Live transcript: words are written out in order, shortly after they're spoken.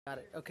Got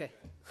it. Okay.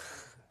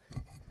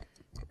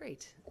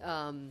 Great.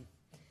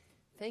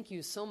 Thank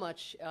you so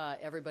much,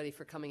 everybody,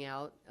 for coming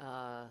out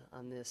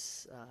on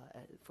this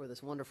for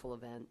this wonderful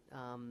event.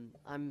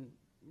 I'm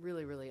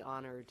really, really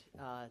honored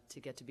to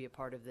get to be a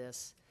part of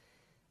this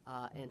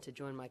and to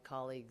join my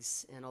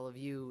colleagues and all of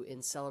you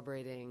in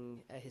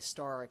celebrating a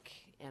historic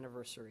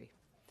anniversary.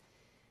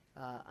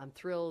 I'm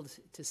thrilled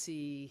to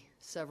see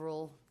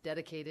several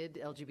dedicated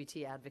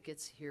LGBT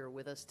advocates here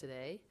with us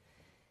today,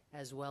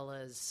 as well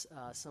as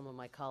some of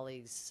my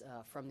colleagues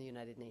from the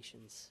United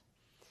Nations.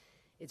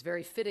 It's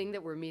very fitting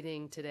that we're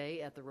meeting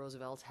today at the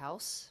Roosevelt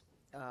House,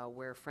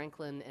 where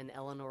Franklin and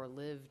Eleanor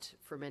lived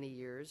for many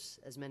years.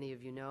 As many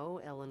of you know,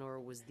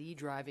 Eleanor was the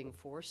driving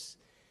force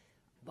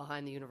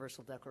behind the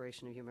Universal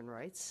Declaration of Human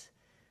Rights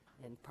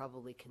and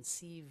probably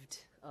conceived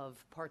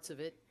of parts of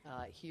it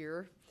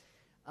here.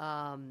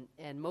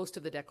 And most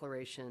of the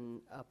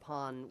Declaration,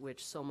 upon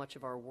which so much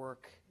of our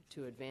work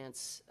to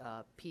advance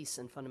peace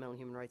and fundamental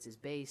human rights is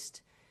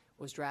based,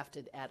 was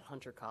drafted at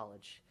Hunter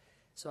College.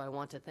 So I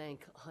want to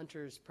thank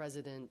Hunter's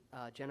president,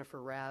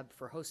 Jennifer Rabb,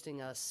 for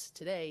hosting us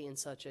today in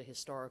such a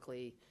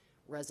historically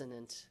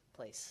resonant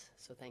place.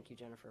 So thank you,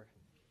 Jennifer.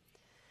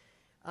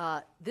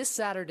 This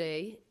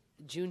Saturday,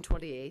 June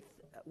 28th,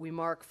 we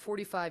mark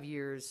 45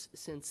 years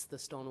since the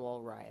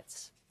Stonewall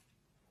riots.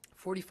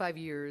 45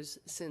 years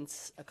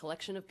since a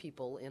collection of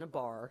people in a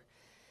bar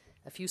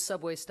a few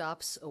subway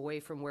stops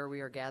away from where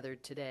we are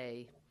gathered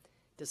today,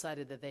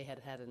 decided that they had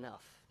had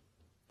enough.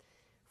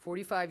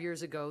 45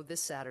 years ago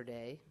this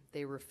Saturday,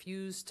 they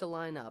refused to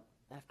line up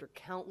after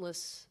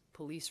countless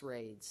police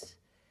raids.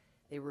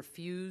 They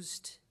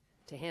refused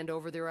to hand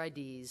over their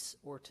IDs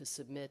or to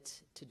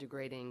submit to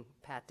degrading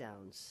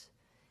pat-downs.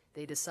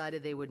 They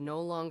decided they would no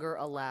longer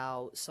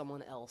allow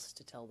someone else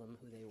to tell them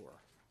who they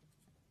were.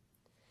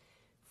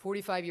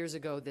 45 years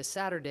ago this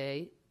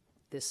Saturday,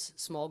 this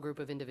small group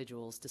of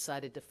individuals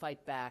decided to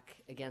fight back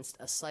against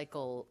a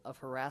cycle of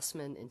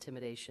harassment,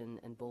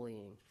 intimidation, and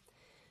bullying,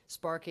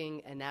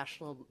 sparking a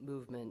national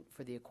movement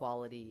for the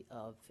equality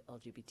of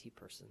LGBT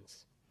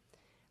persons.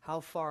 How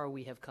far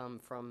we have come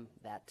from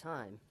that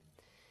time.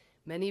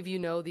 Many of you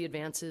know the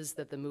advances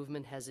that the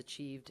movement has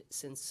achieved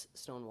since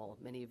Stonewall.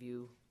 Many of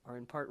you are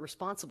in part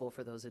responsible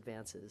for those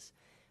advances,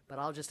 but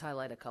I'll just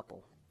highlight a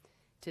couple.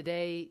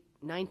 Today,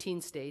 19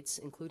 states,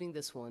 including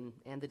this one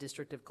and the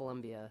District of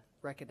Columbia,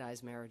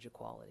 recognize marriage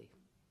equality.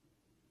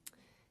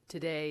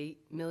 Today,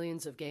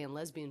 millions of gay and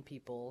lesbian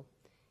people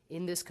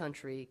in this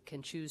country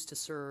can choose to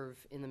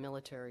serve in the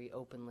military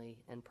openly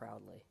and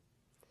proudly.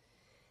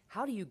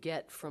 How do you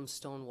get from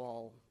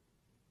Stonewall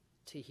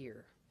to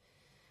here?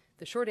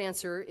 The short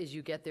answer is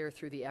you get there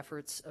through the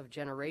efforts of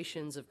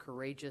generations of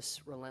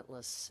courageous,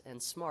 relentless,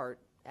 and smart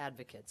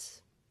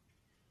advocates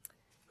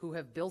who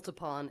have built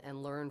upon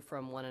and learned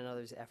from one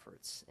another's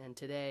efforts. And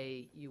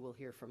today, you will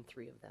hear from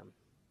three of them.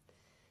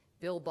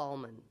 Bill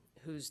Ballman,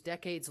 whose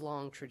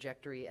decades-long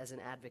trajectory as an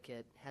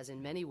advocate has in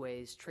many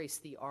ways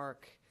traced the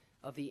arc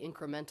of the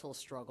incremental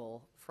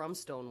struggle from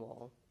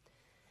Stonewall,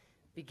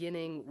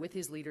 beginning with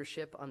his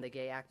leadership on the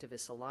Gay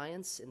Activists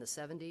Alliance in the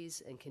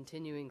 70s and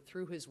continuing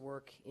through his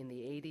work in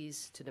the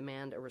 80s to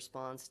demand a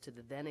response to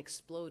the then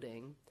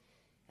exploding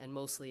and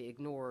mostly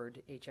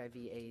ignored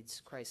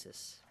HIV/AIDS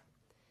crisis.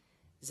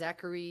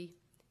 Zachary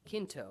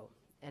Quinto,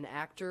 an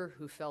actor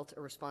who felt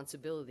a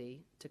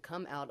responsibility to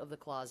come out of the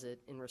closet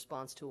in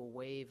response to a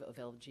wave of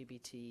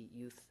LGBT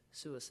youth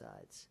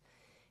suicides,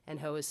 and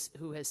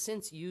who has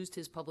since used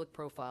his public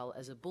profile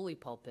as a bully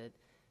pulpit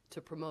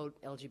to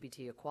promote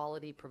LGBT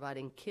equality,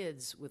 providing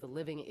kids with a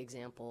living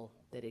example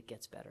that it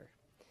gets better.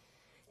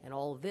 And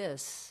all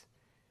this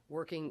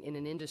working in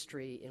an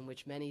industry in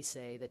which many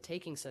say that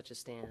taking such a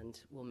stand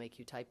will make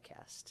you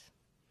typecast.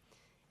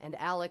 And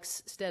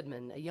Alex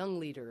Stedman, a young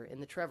leader in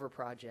the Trevor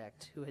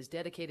Project, who has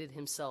dedicated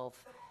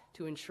himself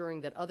to ensuring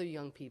that other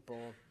young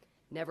people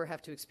never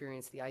have to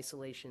experience the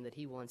isolation that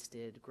he once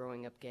did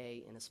growing up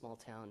gay in a small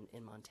town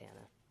in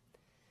Montana.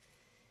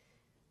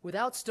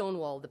 Without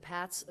Stonewall, the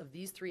paths of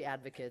these three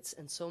advocates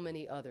and so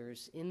many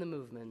others in the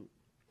movement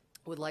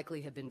would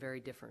likely have been very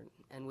different.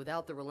 And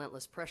without the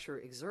relentless pressure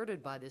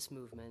exerted by this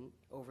movement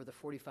over the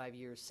 45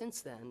 years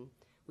since then,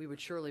 we would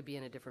surely be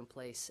in a different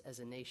place as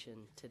a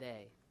nation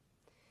today.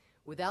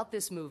 Without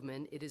this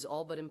movement, it is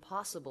all but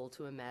impossible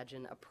to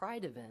imagine a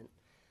pride event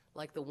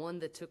like the one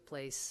that took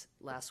place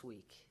last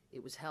week.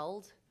 It was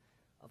held,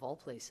 of all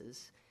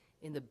places,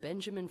 in the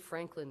Benjamin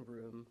Franklin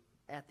Room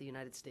at the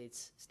United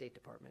States State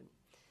Department.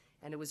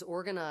 And it was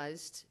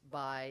organized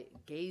by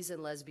gays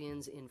and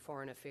lesbians in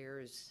foreign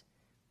affairs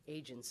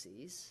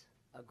agencies,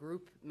 a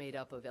group made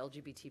up of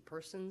LGBT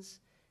persons,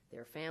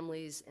 their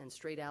families, and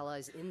straight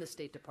allies in the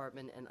State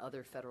Department and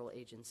other federal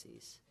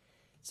agencies.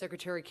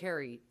 Secretary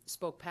Kerry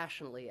spoke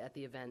passionately at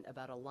the event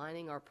about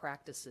aligning our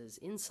practices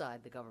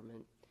inside the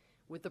government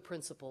with the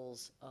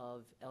principles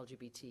of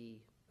LGBT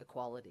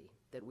equality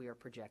that we are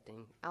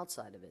projecting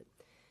outside of it,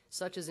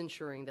 such as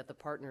ensuring that the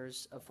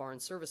partners of foreign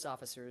service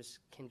officers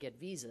can get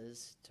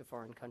visas to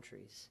foreign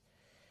countries.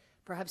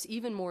 Perhaps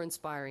even more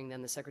inspiring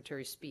than the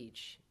Secretary's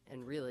speech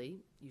and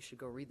really, you should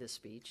go read this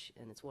speech,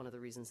 and it's one of the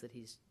reasons that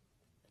he's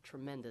a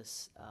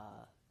tremendous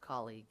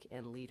colleague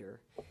and leader.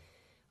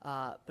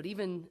 But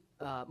even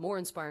more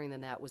inspiring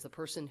than that was the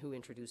person who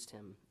introduced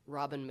him,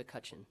 Robin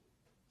McCutcheon.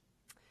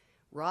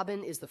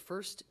 Robin is the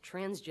first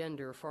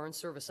transgender Foreign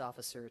Service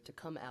officer to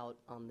come out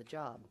on the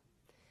job.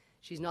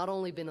 She's not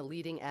only been a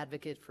leading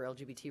advocate for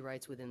LGBT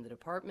rights within the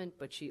department,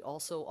 but she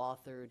also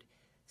authored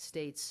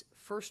state's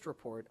first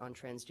report on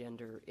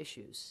transgender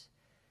issues.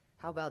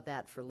 How about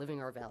that for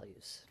living our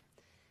values?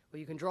 Well,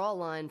 you can draw a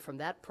line from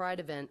that Pride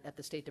event at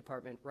the State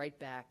Department right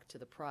back to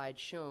the pride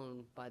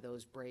shown by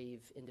those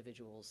brave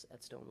individuals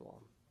at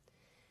Stonewall.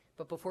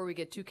 But before we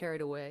get too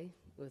carried away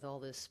with all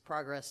this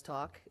progress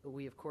talk,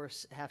 we of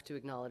course have to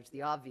acknowledge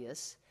the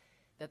obvious,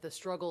 that the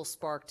struggle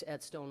sparked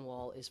at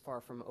Stonewall is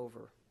far from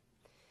over.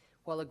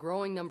 While a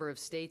growing number of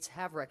states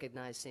have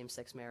recognized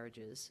same-sex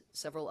marriages,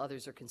 several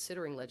others are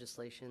considering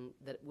legislation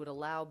that would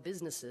allow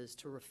businesses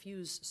to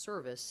refuse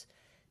service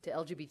to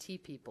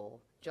LGBT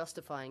people,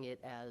 justifying it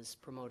as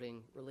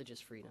promoting religious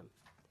freedom.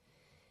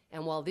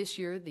 And while this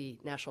year the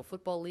National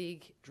Football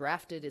League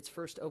drafted its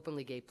first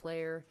openly gay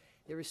player,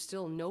 there is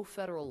still no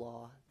federal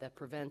law that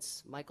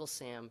prevents Michael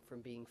Sam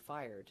from being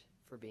fired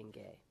for being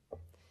gay.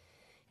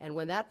 And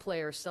when that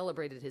player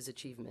celebrated his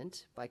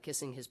achievement by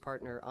kissing his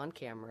partner on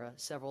camera,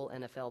 several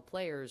NFL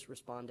players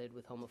responded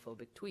with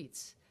homophobic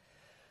tweets.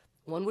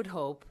 One would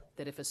hope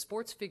that if a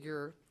sports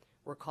figure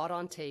were caught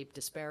on tape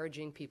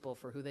disparaging people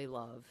for who they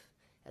love,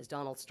 as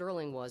Donald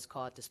Sterling was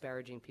caught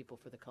disparaging people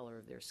for the color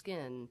of their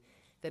skin,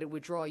 that it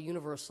would draw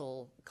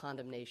universal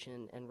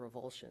condemnation and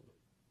revulsion.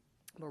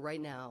 But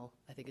right now,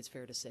 I think it's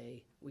fair to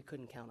say we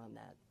couldn't count on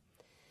that.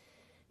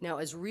 Now,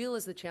 as real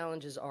as the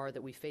challenges are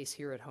that we face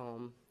here at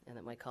home, and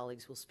that my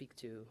colleagues will speak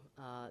to,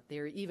 they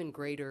are even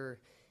greater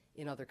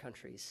in other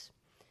countries.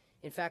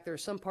 In fact, there are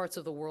some parts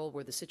of the world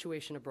where the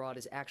situation abroad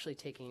is actually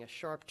taking a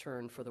sharp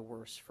turn for the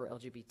worse for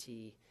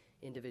LGBT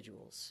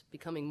individuals,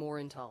 becoming more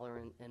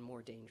intolerant and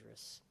more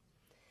dangerous.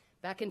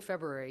 Back in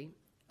February,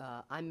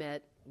 I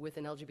met with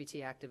an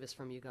LGBT activist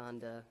from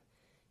Uganda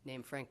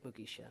named Frank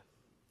Mugisha.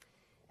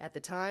 At the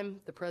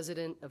time, the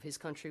president of his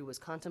country was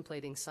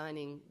contemplating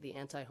signing the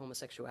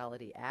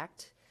Anti-Homosexuality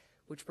Act,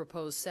 which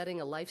proposed setting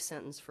a life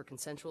sentence for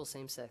consensual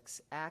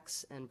same-sex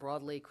acts and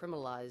broadly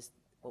criminalized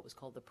what was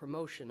called the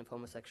promotion of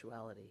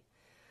homosexuality.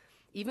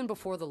 Even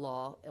before the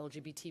law,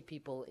 LGBT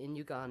people in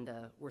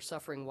Uganda were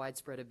suffering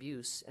widespread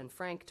abuse, and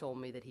Frank told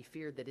me that he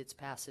feared that its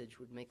passage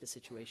would make the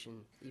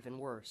situation even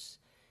worse.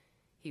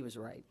 He was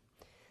right.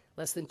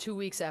 Less than 2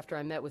 weeks after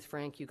I met with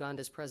Frank,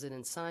 Uganda's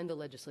president signed the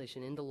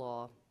legislation into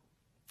law.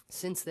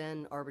 Since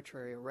then,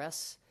 arbitrary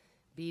arrests,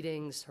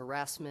 beatings,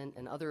 harassment,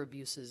 and other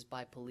abuses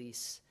by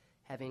police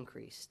have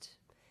increased.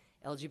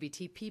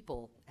 LGBT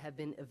people have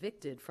been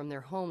evicted from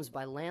their homes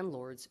by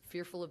landlords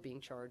fearful of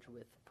being charged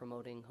with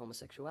promoting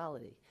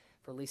homosexuality,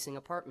 for leasing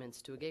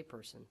apartments to a gay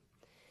person.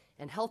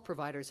 And health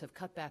providers have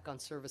cut back on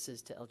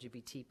services to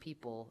LGBT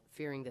people,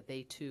 fearing that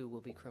they too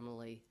will be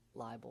criminally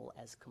liable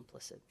as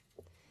complicit.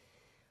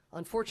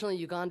 Unfortunately,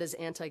 Uganda's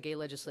anti-gay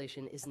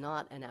legislation is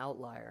not an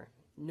outlier,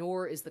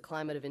 nor is the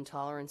climate of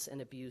intolerance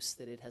and abuse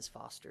that it has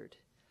fostered.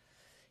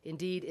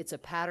 Indeed, it's a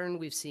pattern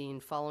we've seen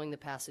following the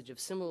passage of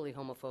similarly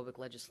homophobic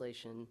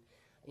legislation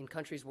in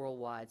countries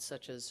worldwide,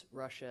 such as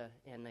Russia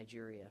and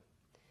Nigeria.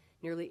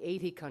 Nearly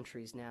 80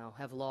 countries now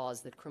have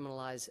laws that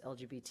criminalize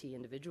LGBT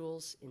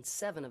individuals. In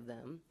 7 of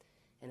them,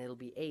 and it'll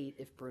be 8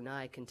 if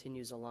Brunei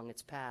continues along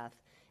its path,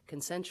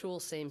 consensual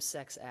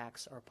same-sex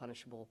acts are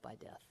punishable by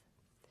death.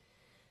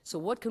 So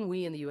what can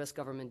we in the U.S.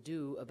 government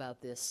do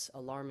about this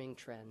alarming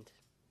trend?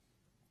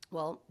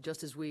 Well,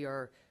 just as we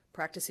are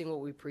practicing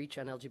what we preach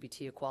on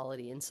LGBT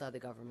equality inside the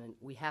government,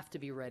 we have to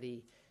be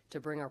ready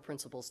to bring our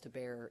principles to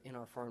bear in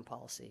our foreign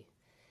policy.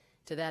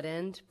 To that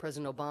end,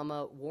 President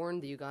Obama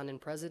warned the Ugandan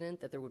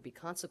president that there would be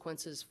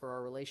consequences for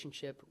our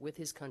relationship with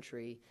his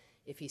country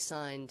if he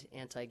signed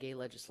anti-gay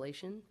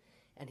legislation,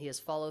 and he has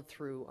followed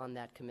through on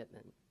that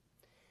commitment.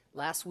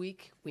 Last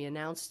week, we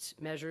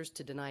announced measures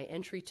to deny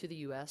entry to the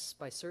U.S.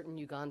 by certain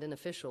Ugandan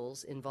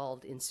officials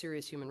involved in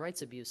serious human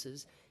rights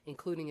abuses,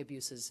 including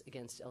abuses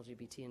against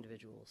LGBT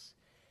individuals.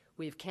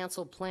 We have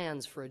canceled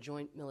plans for a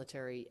joint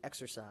military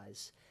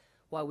exercise.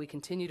 While we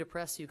continue to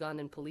press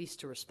Ugandan police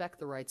to respect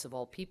the rights of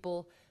all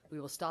people, we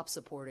will stop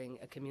supporting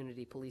a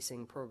community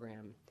policing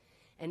program.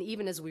 And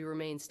even as we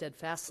remain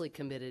steadfastly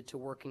committed to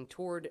working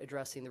toward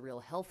addressing the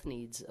real health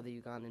needs of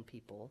the Ugandan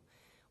people,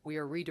 we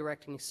are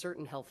redirecting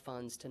certain health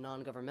funds to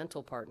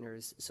non-governmental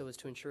partners so as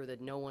to ensure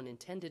that no one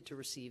intended to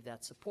receive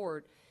that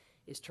support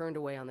is turned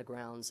away on the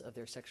grounds of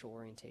their sexual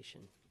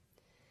orientation.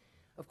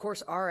 Of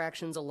course, our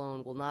actions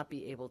alone will not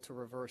be able to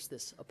reverse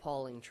this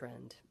appalling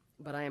trend,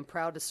 but I am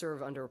proud to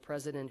serve under a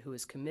president who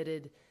is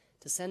committed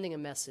to sending a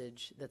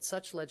message that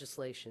such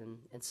legislation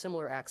and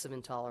similar acts of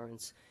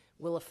intolerance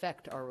will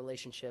affect our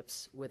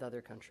relationships with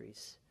other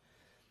countries.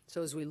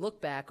 So as we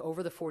look back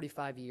over the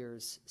 45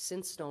 years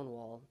since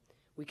Stonewall,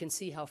 we can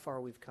see how far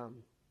we've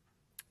come,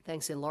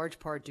 thanks in large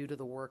part due to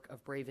the work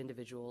of brave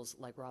individuals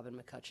like Robin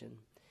McCutcheon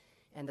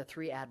and the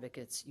 3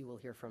 advocates you will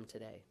hear from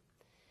today.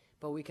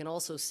 but we can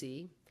also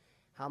see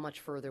how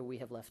much further we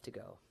have left to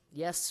go.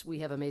 Yes, we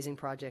have amazing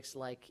projects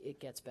like It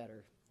Gets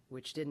Better,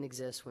 which didn't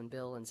exist when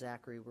Bill and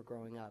Zachary were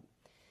growing up.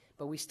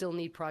 But we still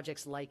need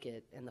projects like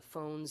it, and the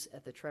phones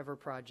at the Trevor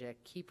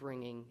Project keep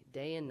ringing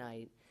day and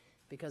night,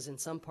 because in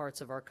some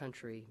parts of our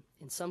country,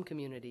 in some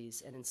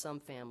communities, and in some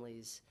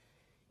families,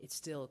 it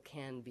still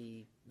can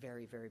be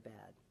very, very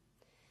bad.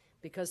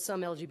 Because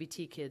some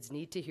LGBT kids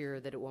need to hear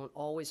that it won't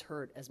always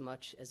hurt as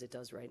much as it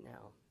does right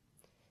now.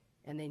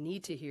 And they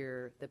need to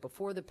hear that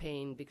before the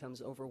pain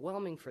becomes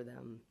overwhelming for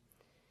them,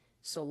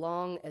 so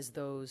long as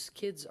those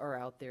kids are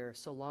out there,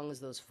 so long as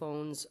those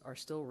phones are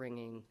still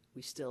ringing,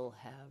 we still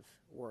have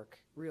work,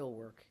 real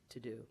work to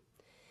do.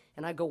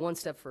 And I go one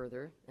step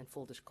further, and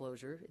full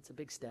disclosure, it's a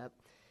big step.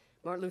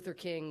 Martin Luther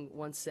King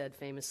once said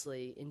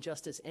famously,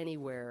 "Injustice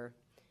anywhere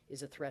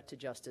is a threat to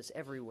justice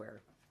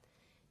everywhere."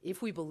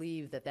 If we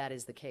believe that that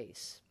is the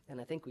case, and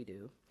I think we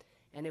do,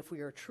 and if we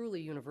are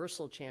truly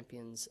universal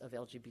champions of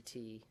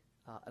LGBT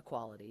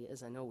equality,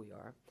 as I know we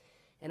are,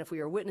 and if we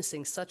are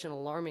witnessing such an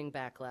alarming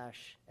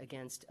backlash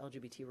against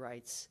LGBT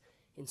rights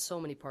in so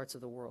many parts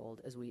of the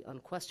world, as we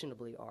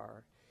unquestionably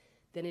are,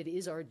 then it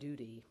is our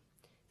duty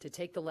to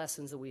take the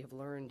lessons that we have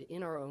learned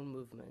in our own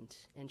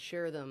movement and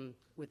share them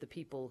with the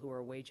people who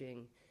are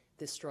waging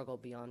this struggle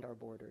beyond our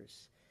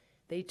borders.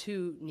 They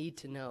too need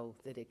to know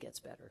that it gets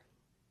better.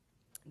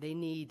 They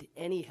need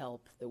any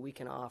help that we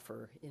can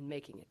offer in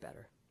making it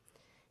better.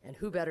 And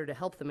who better to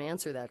help them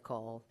answer that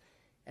call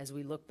as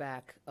we look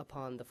back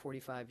upon the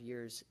 45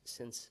 years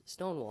since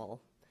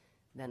Stonewall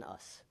than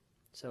us.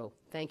 So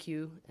thank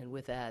you, and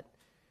with that,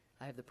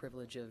 I have the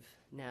privilege of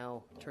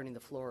now turning the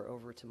floor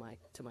over to my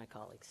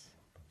colleagues.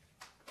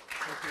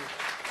 Thank you.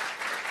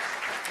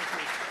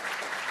 Thank you.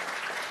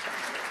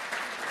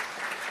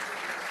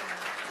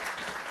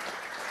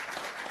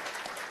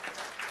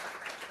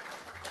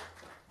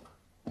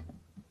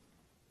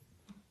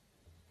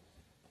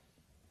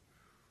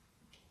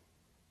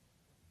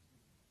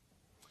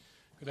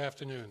 Good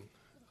afternoon.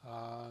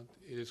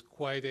 It is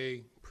quite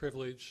a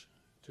privilege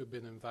to have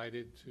been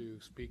invited to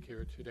speak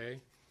here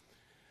today.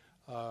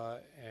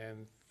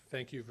 And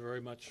thank you very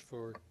much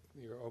for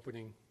your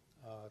opening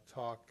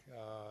talk.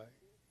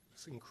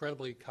 It's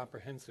incredibly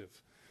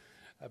comprehensive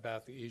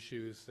about the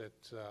issues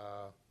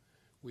that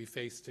we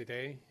face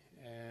today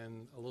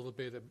and a little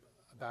bit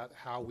about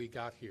how we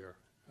got here.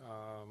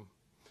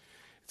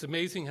 It's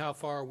amazing how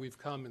far we've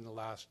come in the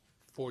last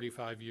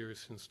 45 years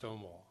since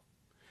Stonewall.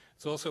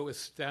 It's also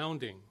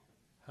astounding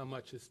how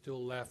much is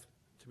still left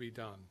to be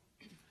done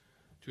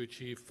to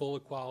achieve full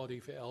equality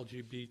for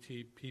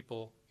LGBT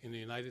people in the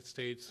United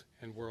States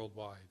and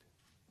worldwide.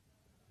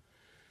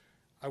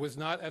 I was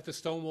not at the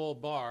Stonewall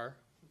bar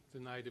the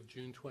night of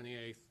June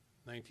 28,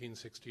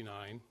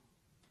 1969,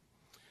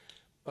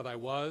 but I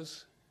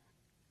was,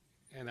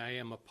 and I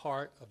am a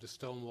part of the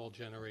Stonewall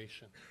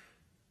generation.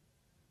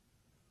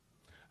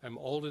 I'm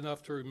old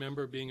enough to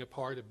remember being a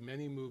part of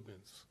many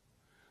movements: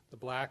 the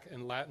Black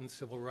and Latin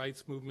civil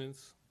rights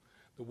movements,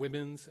 the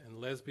women's and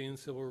lesbian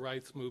civil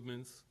rights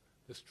movements,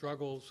 the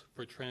struggles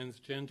for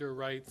transgender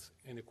rights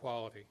and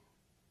equality.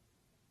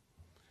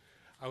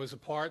 I was a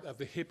part of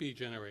the hippie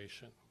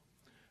generation,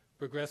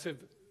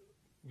 progressive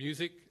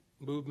music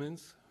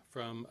movements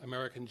from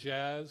American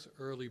jazz,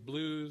 early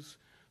blues,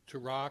 to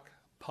rock,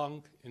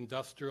 punk,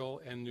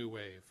 industrial, and new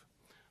wave,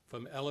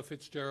 from Ella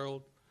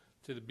Fitzgerald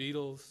to the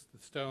Beatles,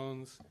 the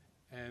Stones,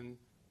 and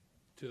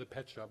to the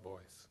Pet Shop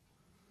Boys.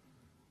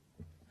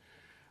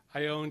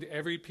 I owned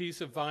every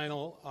piece of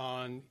vinyl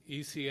on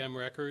ECM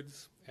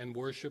Records and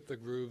worshiped the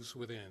grooves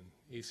within.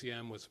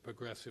 ECM was a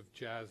progressive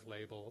jazz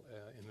label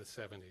in the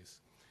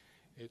 70s.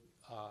 It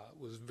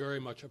was very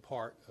much a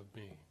part of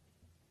me.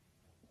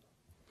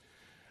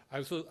 I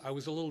was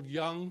a little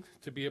young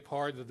to be a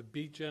part of the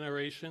Beat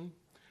generation,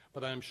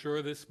 but I'm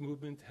sure this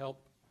movement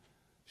helped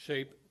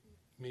shape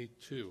me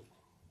too.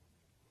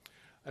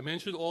 I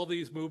mentioned all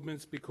these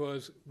movements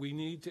because we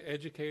need to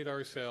educate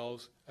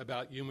ourselves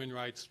about human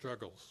rights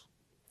struggles.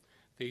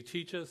 They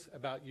teach us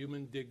about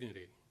human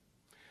dignity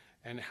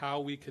and how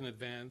we can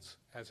advance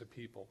as a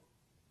people.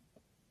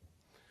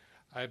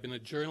 I have been a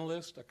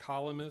journalist, a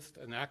columnist,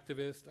 an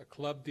activist, a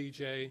club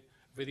DJ,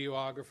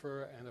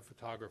 videographer, and a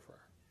photographer.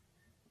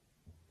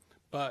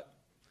 But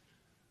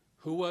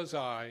who was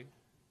I?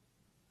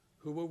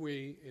 Who were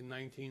we in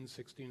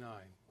 1969?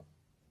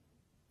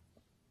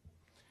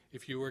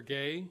 If you were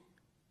gay,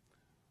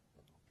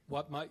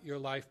 what might your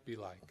life be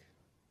like?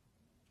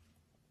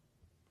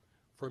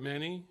 For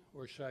many,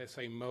 or should I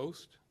say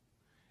most,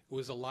 it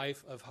was a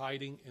life of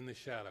hiding in the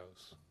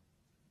shadows.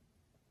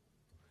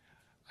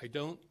 I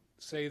don't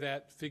say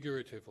that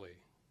figuratively.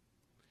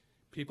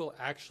 People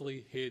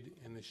actually hid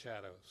in the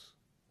shadows.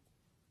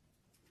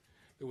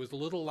 There was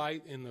little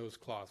light in those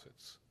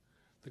closets.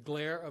 The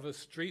glare of a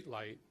street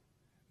light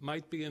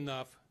might be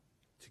enough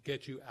to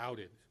get you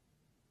outed,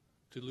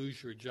 to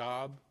lose your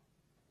job,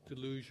 to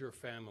lose your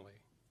family.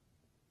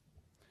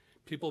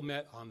 People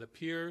met on the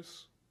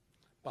piers,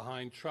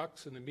 behind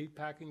trucks in the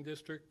meatpacking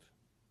district.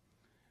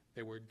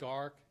 They were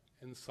dark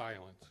and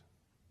silent.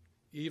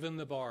 Even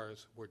the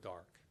bars were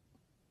dark.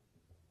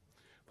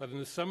 But in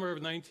the summer of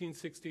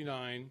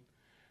 1969,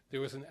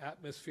 there was an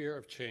atmosphere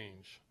of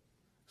change.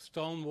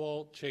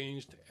 Stonewall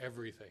changed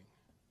everything.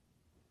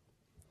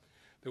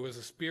 There was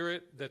a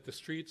spirit that the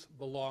streets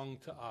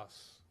belonged to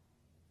us.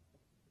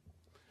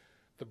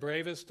 The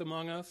bravest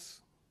among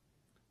us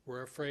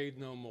were afraid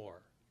no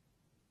more.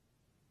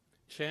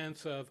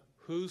 Chants of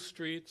whose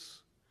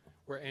streets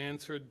were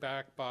answered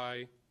back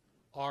by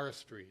our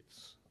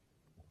streets.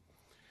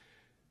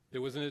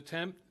 There was an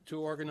attempt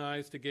to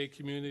organize the gay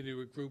community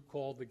to a group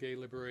called the Gay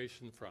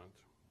Liberation Front.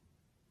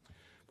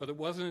 But it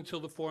wasn't until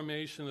the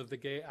formation of the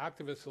Gay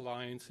Activist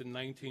Alliance in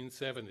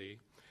 1970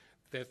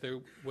 that there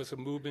was a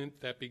movement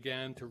that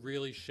began to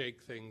really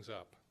shake things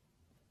up.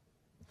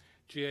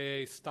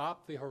 GAA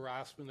stopped the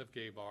harassment of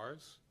gay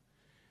bars.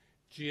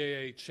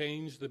 GAA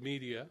changed the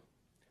media.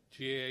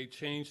 GAA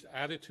changed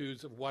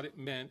attitudes of what it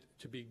meant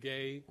to be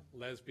gay,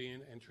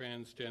 lesbian, and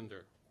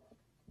transgender.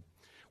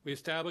 We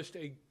established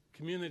a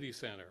community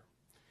center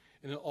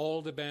in an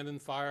old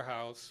abandoned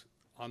firehouse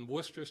on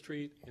Worcester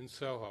Street in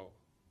Soho.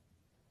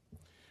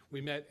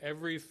 We met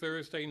every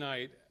Thursday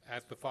night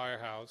at that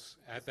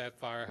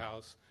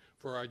firehouse,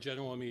 for our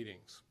general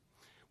meetings.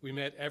 We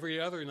met every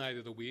other night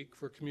of the week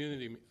for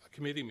committee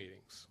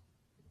meetings.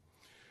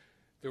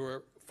 There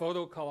were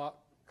photo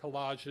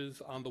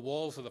collages on the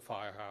walls of the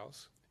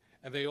firehouse,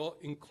 and they all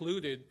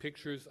included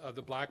pictures of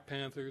the Black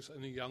Panthers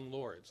and the Young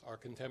Lords, our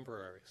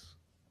contemporaries.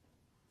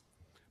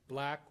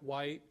 Black,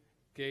 white,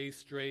 gay,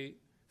 straight,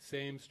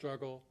 same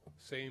struggle,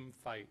 same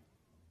fight.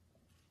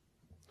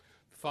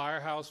 The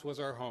firehouse was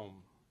our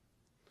home.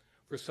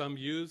 For some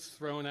youths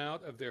thrown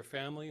out of their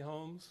family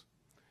homes,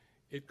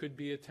 it could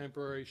be a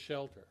temporary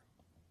shelter.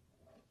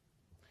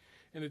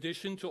 In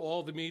addition to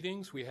all the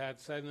meetings, we had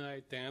Saturday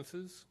night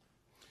dances.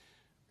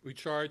 We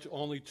charged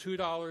only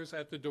 $2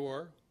 at the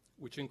door,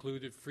 which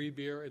included free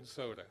beer and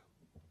soda.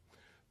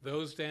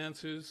 Those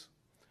dancers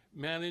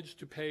managed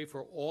to pay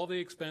for all the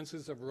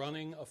expenses of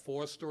running a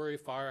 4-story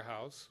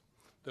firehouse.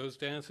 Those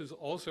dancers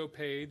also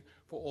paid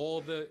for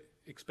all the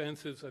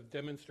expenses of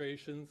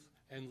demonstrations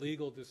and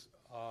legal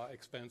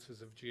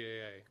expenses of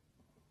GAA.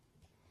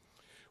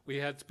 We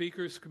had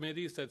speakers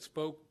committees that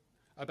spoke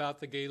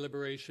about the gay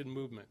liberation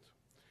movement.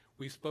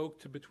 We spoke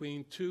to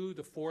between 2,000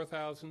 to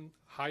 4,000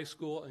 high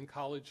school and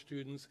college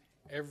students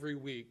every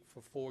week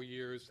for 4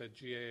 years that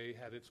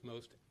GAA had its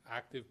most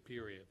active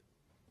period.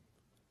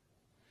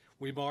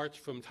 We marched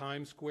from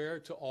Times Square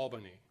to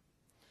Albany.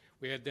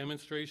 We had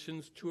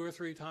demonstrations 2 or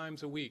 3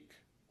 times a week,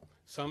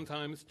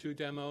 sometimes 2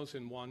 demos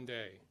in one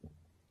day.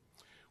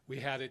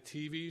 We had a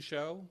TV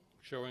show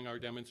showing our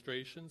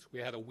demonstrations. We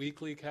had a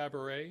weekly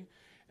cabaret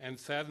and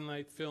Saturday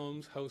night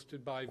films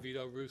hosted by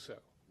Vito Russo.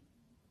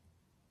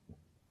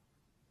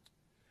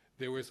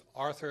 There was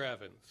Arthur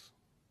Evans,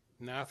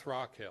 Nath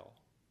Rockhill,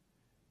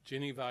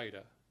 Ginny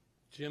Vida,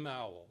 Jim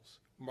Owls,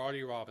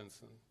 Marty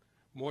Robinson,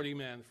 Morty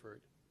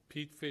Manford,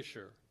 Pete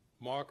Fisher,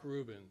 Mark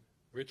Rubin,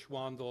 Rich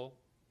Wandel.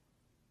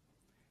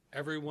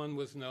 Everyone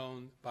was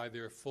known by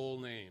their full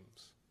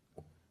names.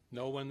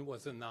 No one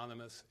was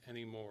anonymous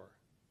anymore.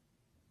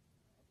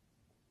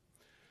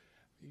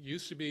 It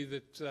used to be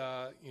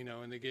that,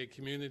 in the gay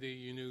community,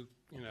 you knew,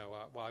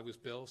 well, I was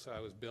Bill, so I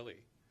was Billy.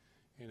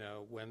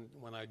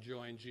 When I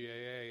joined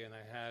GAA and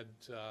I had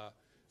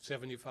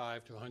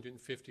 75 to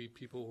 150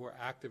 people who were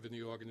active in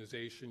the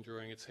organization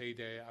during its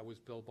heyday, I was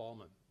Bill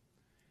Ballman.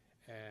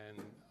 And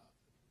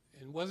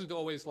it wasn't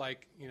always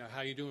like,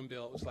 how you doing,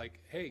 Bill? It was like,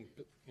 hey,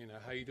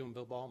 how you doing,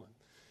 Bill Ballman?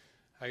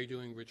 How you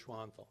doing, Rich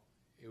Wandel?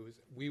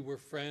 We were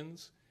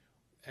friends,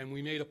 and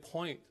we made a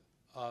point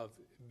of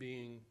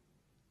being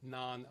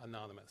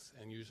non-anonymous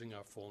and using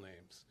our full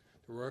names.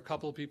 There were a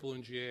couple of people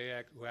in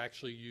GAA who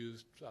actually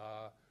used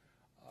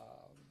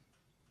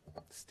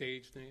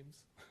stage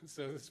names,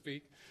 so to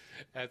speak,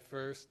 at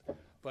first,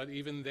 but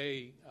even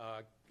they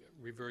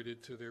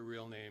reverted to their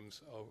real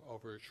names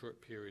over a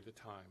short period of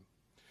time.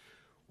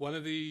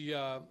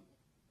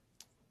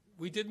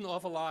 We did an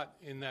awful lot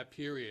in that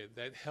period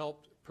that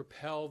helped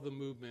propel the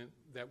movement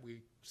that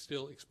we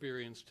still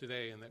experience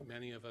today and that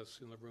many of us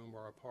in the room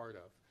are a part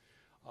of.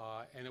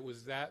 And it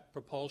was that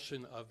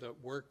propulsion of the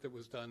work that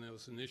was done in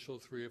those initial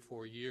 3 or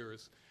 4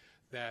 years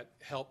that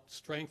helped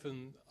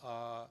strengthen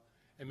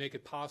and make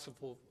it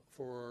possible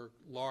for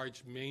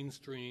large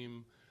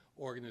mainstream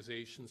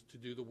organizations to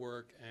do the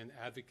work and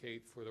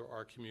advocate for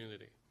our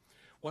community.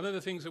 One of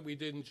the things that we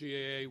did in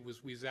GAA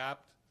was we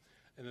zapped,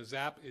 and a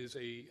zap is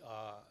a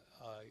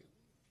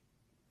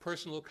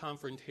personal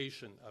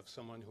confrontation of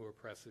someone who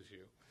oppresses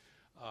you,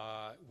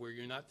 where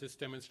you're not just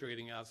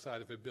demonstrating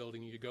outside of a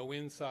building. You go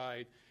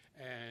inside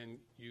and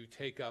you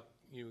take up,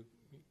 you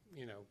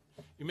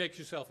make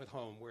yourself at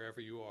home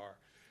wherever you are.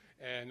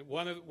 And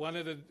one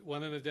of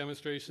the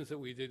demonstrations that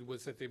we did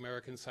was at the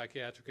American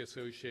Psychiatric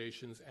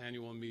Association's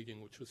annual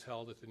meeting, which was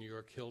held at the New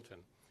York Hilton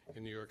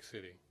in New York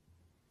City.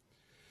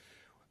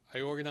 I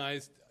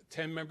organized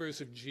 10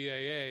 members of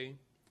GAA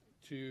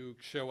to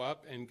show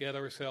up and get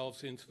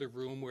ourselves into the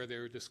room where they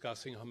were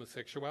discussing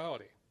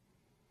homosexuality.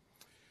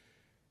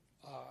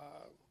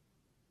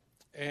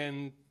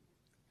 And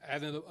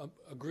at an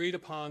agreed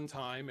upon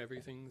time,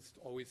 everything's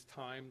always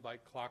timed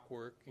like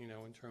clockwork, you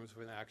know, in terms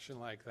of an action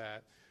like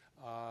that.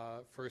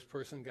 First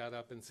person got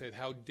up and said,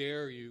 "How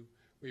dare you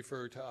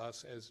refer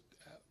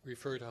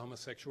to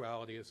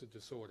homosexuality as a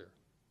disorder?"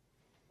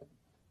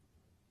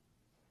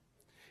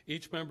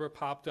 Each member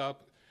popped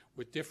up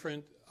with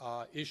different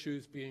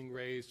issues being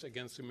raised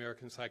against the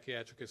American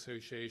Psychiatric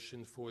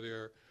Association for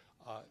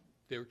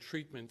their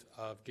treatment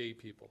of gay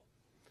people.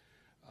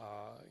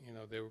 You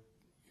know,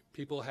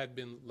 people had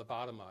been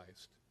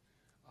lobotomized.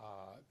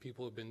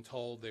 People had been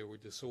told they were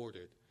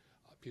disordered.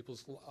 People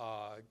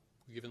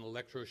given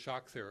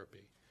electroshock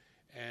therapy,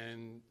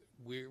 and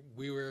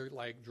we were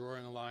like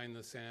drawing a line in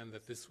the sand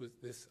that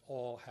this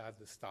all had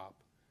to stop,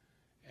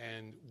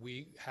 and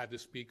we had to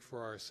speak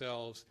for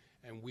ourselves,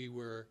 and we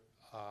were,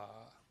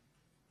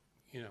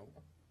 you know,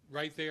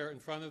 right there in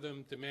front of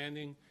them,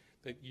 demanding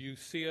that you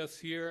see us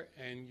here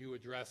and you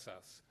address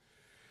us.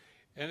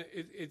 And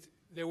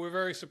they were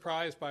very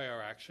surprised by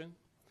our action.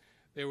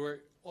 They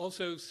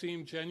also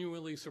seemed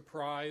genuinely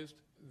surprised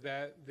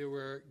that there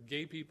were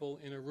gay people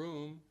in a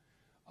room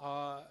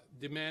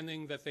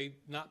demanding that they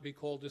not be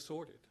called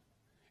disordered,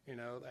 you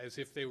know, as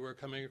if they were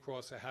coming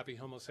across a happy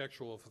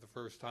homosexual for the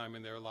first time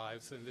in their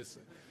lives, and this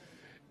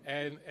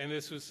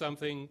was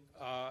something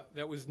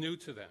that was new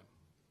to them.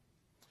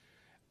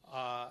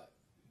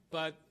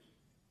 But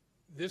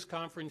this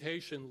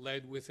confrontation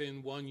led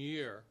within 1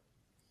 year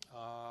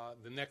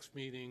the next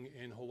meeting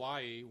in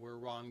Hawaii, where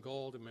Ron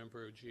Gold, a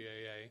member of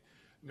GAA,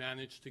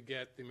 managed to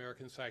get the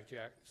American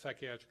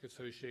Psychiatric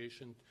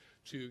Association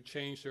to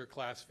change their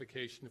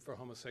classification for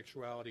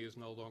homosexuality as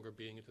no longer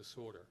being a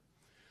disorder.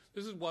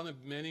 This is one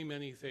of many,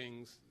 many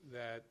things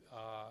that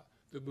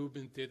the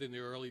movement did in the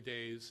early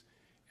days,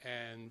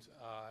 and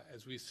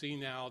as we see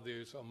now,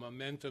 there's a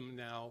momentum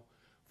now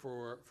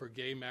for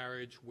gay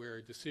marriage, where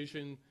a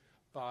decision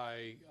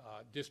by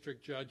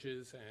district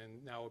judges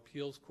and now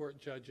appeals court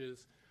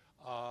judges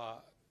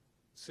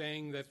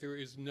saying that there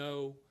is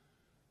no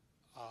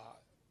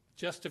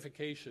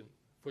justification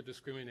for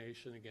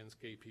discrimination against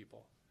gay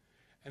people.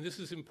 And this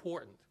is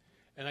important.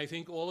 And I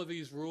think all of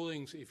these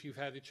rulings, if you've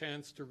had a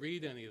chance to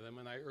read any of them,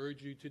 and I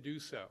urge you to do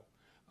so,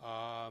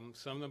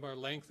 some of them are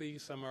lengthy,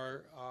 some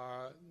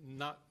are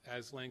not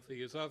as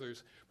lengthy as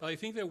others, but I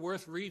think they're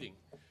worth reading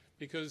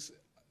because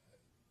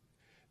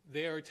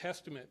they are a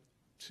testament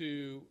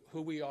to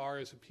who we are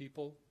as a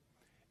people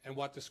and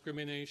what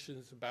discrimination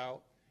is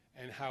about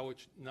and how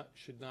it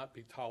should not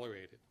be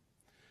tolerated.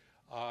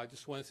 I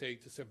just want to say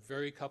just a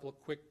very couple of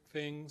quick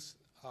things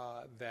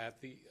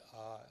that the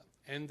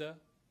ENDA,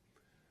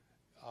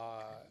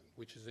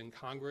 which is in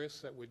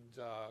Congress, that would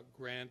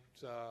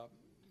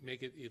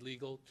make it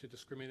illegal to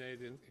discriminate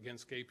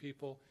against gay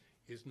people,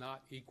 is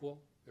not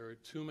equal. There are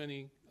too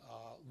many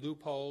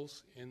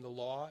loopholes in the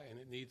law, and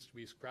it needs to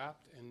be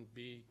scrapped and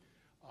be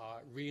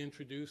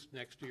reintroduced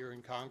next year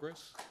in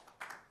Congress.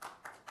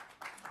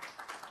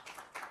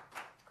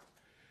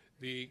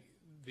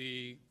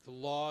 The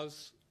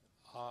laws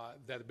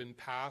that have been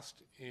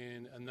passed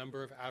in a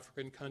number of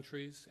African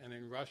countries and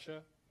in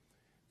Russia,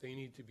 they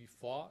need to be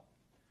fought.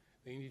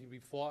 They need to be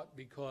fought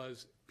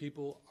because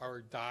people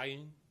are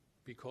dying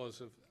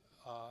because of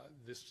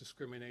this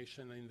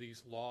discrimination and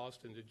these laws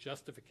and the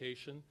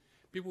justification.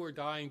 People were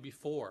dying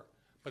before,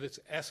 but it's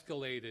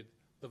escalated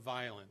the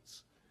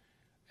violence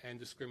and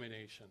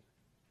discrimination.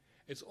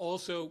 It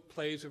also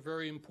plays a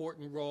very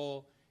important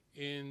role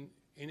in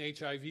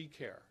HIV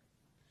care,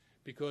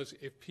 because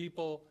if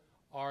people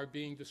are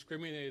being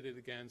discriminated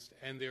against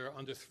and they're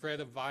under threat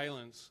of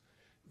violence,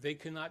 they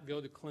cannot go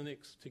to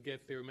clinics to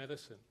get their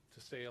medicine to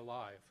stay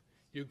alive.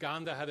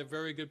 Uganda had a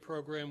very good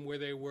program where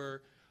they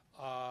were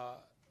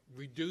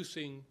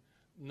reducing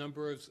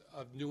numbers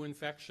of new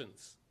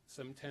infections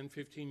some 10,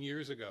 15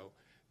 years ago.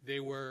 They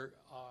were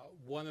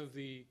one of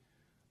the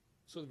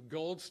sort of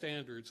gold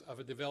standards of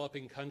a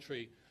developing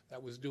country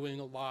that was doing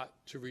a lot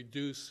to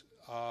reduce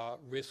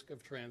risk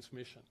of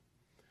transmission.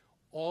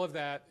 All of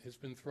that has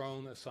been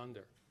thrown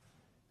asunder.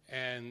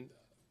 And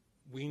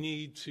we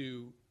need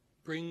to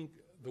bring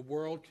the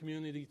world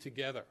community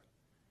together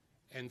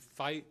and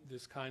fight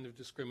this kind of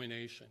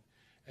discrimination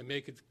and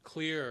make it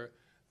clear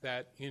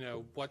that, you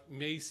know, what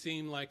may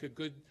seem like a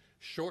good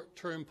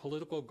short-term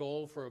political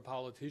goal for a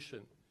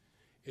politician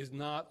is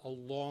not a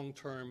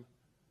long-term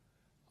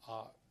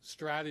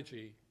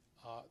strategy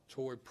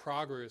toward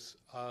progress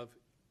of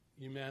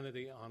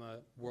humanity on a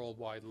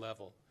worldwide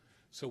level.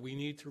 So we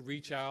need to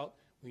reach out,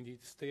 we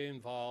need to stay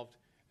involved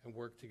and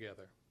work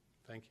together.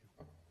 Thank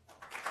you.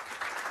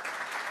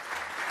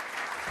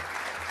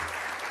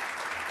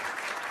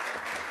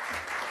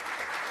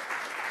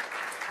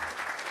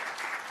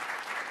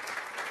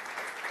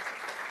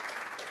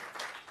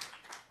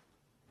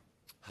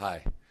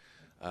 Hi,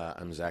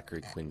 I'm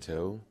Zachary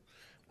Quinto.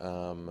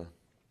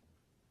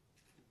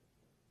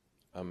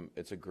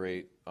 It's a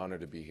great honor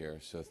to be here,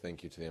 so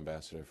thank you to the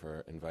ambassador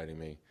for inviting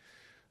me.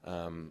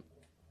 I'm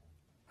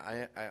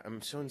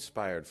so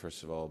inspired,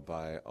 first of all,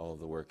 by all of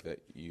the work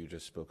that you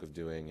just spoke of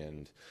doing,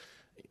 and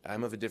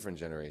I'm of a different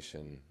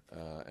generation,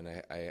 and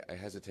I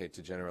hesitate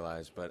to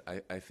generalize, but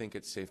I think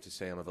it's safe to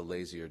say I'm of a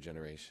lazier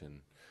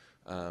generation.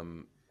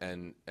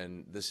 And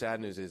the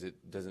sad news is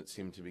it doesn't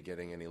seem to be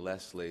getting any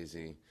less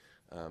lazy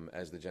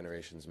as the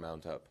generations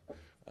mount up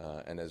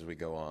and as we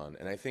go on.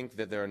 And I think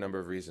that there are a number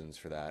of reasons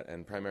for that,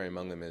 and primary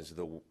among them is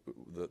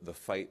the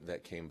fight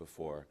that came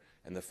before,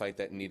 and the fight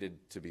that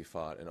needed to be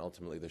fought, and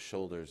ultimately the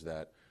shoulders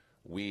that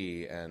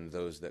we and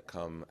those that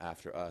come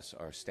after us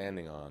are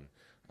standing on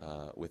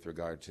with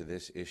regard to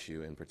this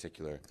issue in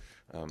particular.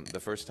 The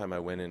first time I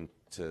went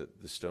into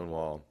the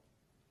Stonewall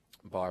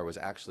bar was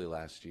actually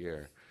last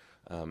year,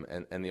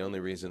 and the only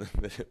reason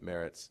that it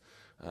merits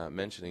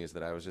mentioning is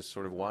that I was just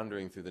sort of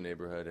wandering through the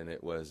neighborhood, and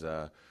it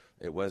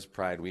was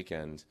Pride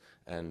weekend,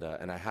 and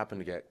I happened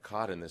to get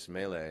caught in this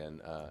melee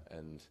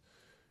and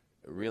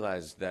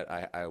realized that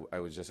I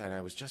was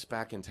just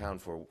back in town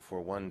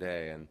for one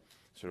day, and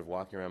sort of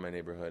walking around my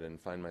neighborhood and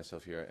find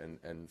myself here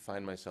and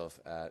find myself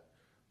at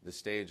the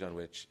stage on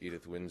which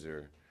Edith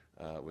Windsor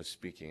was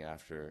speaking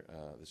after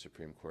the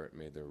Supreme Court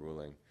made their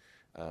ruling.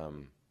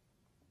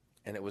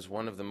 And it was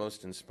one of the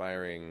most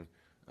inspiring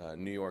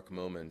New York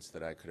moments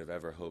that I could have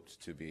ever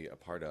hoped to be a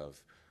part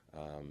of,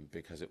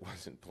 because it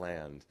wasn't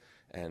planned.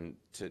 And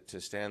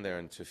to stand there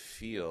and to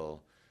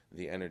feel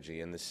the energy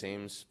in the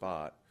same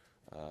spot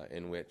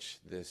in which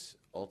this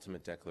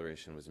ultimate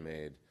declaration was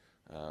made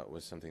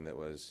was something that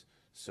was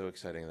so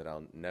exciting that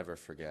I'll never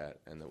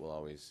forget and that will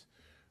always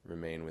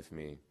remain with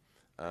me.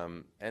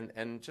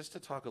 And just to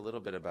talk a little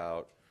bit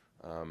about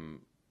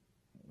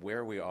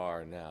where we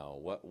are now,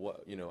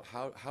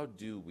 how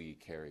do we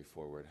carry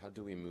forward? How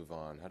do we move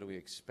on? How do we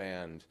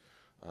expand,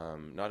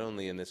 not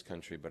only in this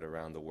country but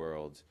around the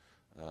world,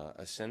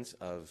 a sense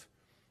of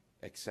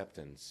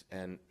acceptance?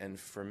 And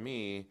for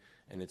me,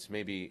 and it's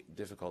maybe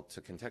difficult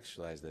to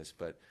contextualize this,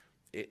 but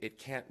it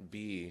can't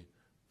be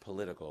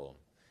political.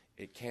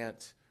 It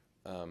can't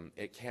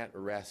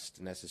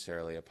rest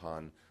necessarily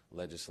upon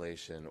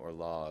legislation or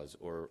laws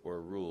or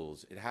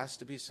rules. It has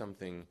to be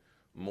something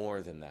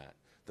more than that.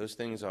 Those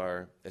things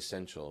are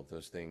essential.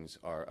 Those things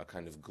are a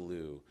kind of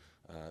glue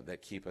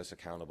that keep us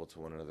accountable to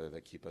one another,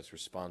 that keep us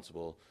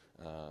responsible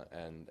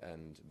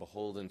and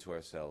beholden to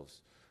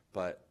ourselves.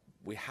 But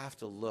we have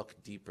to look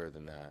deeper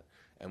than that,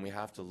 and we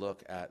have to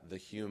look at the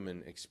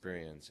human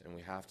experience, and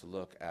we have to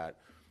look at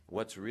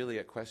what's really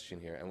at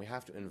question here, and we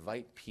have to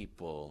invite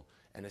people,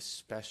 and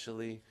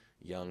especially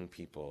young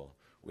people,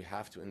 we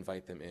have to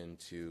invite them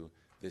into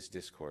this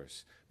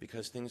discourse,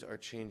 because things are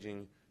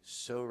changing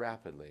so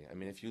rapidly. I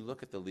mean, if you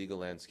look at the legal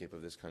landscape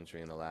of this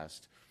country in the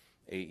last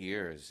 8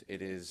 years,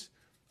 it is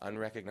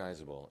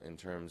unrecognizable in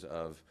terms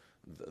of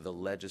the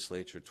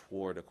legislature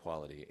toward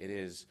equality. It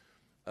is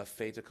a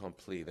fait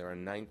accompli. There are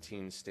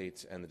 19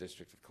 states and the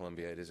District of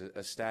Columbia. It is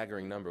a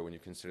staggering number when you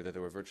consider that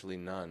there were virtually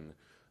none,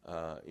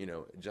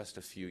 just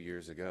a few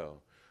years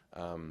ago.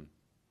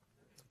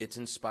 It's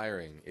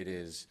inspiring. It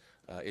is.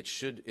 It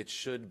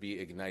should be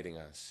igniting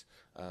us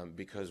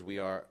because we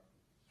are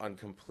on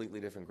completely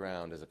different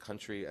ground as a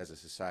country, as a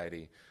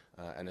society,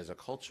 and as a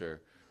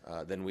culture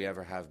than we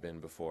ever have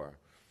been before.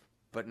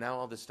 But now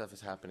all this stuff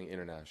is happening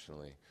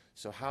internationally.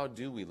 So how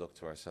do we look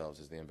to ourselves,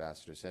 as the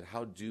ambassador said?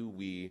 How do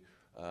we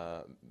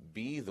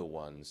be the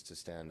ones to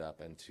stand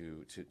up and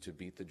to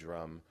beat the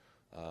drum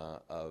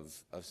of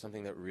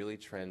something that really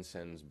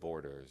transcends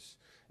borders,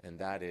 and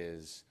that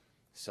is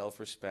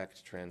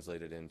self-respect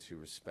translated into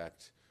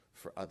respect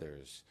for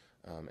others.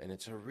 And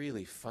it's a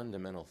really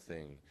fundamental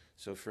thing.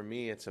 So for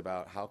me, it's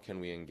about how can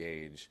we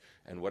engage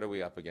and what are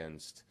we up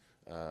against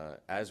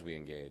as we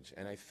engage.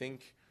 And I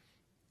think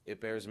it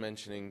bears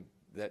mentioning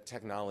that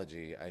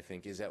technology, I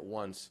think, is at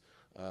once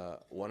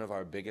one of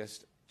our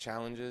biggest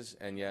challenges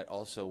and yet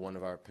also one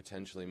of our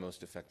potentially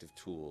most effective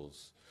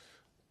tools.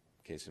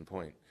 Case in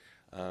point.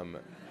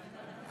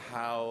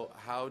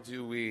 How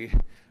do we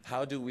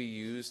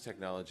use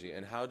technology,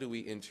 and how do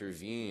we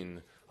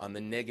intervene on the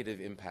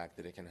negative impact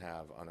that it can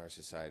have on our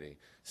society?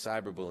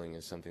 Cyberbullying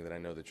is something that I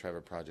know the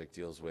Trevor Project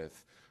deals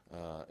with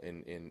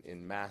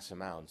in mass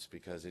amounts,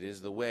 because it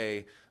is the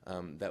way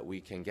that we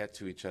can get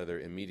to each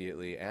other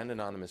immediately and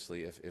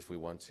anonymously if we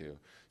want to.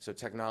 So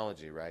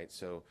technology, right?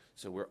 So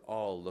we're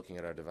all looking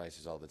at our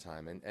devices all the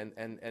time,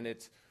 and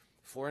it's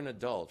for an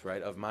adult,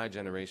 right, of my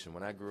generation.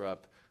 When I grew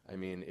up, I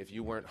mean, if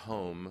you weren't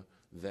home,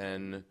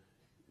 then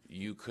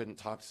you couldn't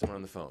talk to someone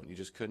on the phone. You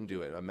just couldn't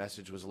do it. A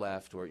message was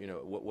left, or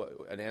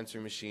an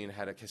answering machine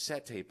had a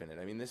cassette tape in it.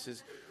 I mean, this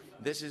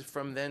is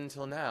from then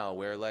till now,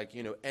 where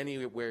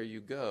anywhere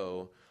you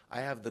go, I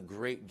have the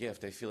great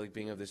gift. I feel like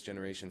being of this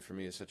generation for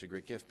me is such a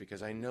great gift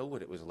because I know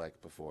what it was like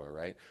before,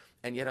 right?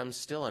 And yet I'm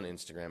still on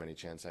Instagram any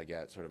chance I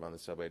get, sort of on the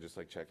subway, just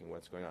like checking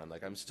what's going on.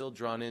 Like, I'm still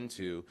drawn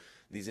into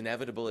these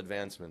inevitable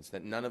advancements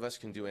that none of us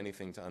can do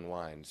anything to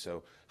unwind.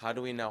 So how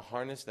do we now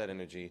harness that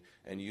energy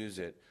and use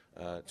it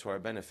to our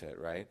benefit,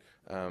 right?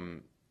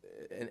 And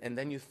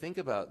then you think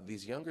about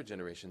these younger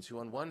generations who,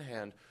 on one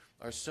hand,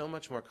 are so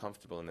much more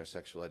comfortable in their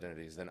sexual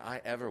identities than I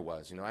ever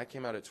was. I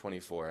came out at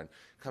 24, and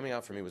coming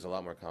out for me was a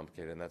lot more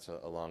complicated, and that's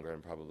a longer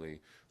and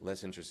probably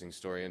less interesting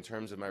story in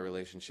terms of my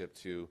relationship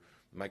to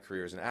my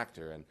career as an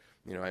actor. And,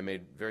 you know, I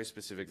made very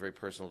specific, very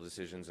personal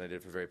decisions, and I did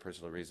it for very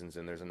personal reasons,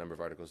 and there's a number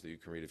of articles that you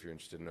can read if you're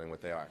interested in knowing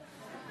what they are.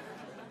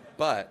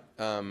 But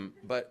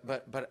the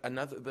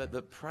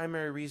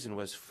primary reason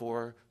was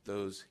for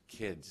those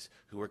kids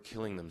who were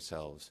killing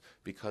themselves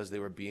because they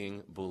were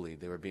being bullied.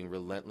 They were being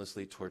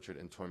relentlessly tortured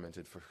and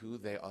tormented for who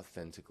they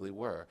authentically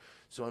were.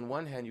 So on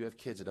one hand, you have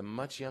kids at a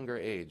much younger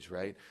age,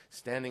 right,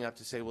 standing up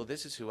to say, well,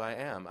 this is who I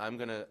am. I'm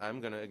gonna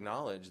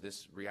acknowledge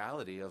this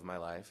reality of my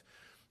life,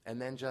 and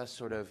then just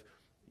sort of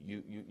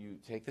you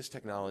take this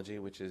technology,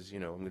 which is, you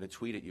know, I'm going to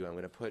tweet at you. I'm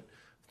going to put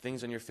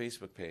things on your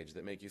Facebook page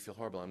that make you feel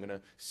horrible. I'm going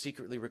to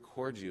secretly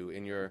record you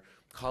in your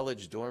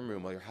college dorm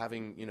room while you're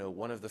having, you know,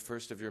 one of the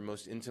first of your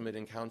most intimate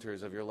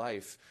encounters of your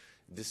life,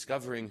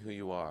 discovering who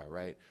you are,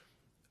 right?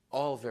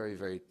 All very,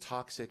 very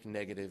toxic,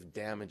 negative,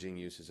 damaging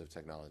uses of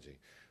technology.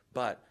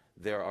 But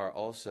there are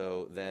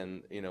also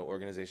then, you know,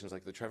 organizations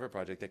like the Trevor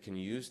Project that can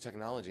use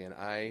technology, and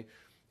I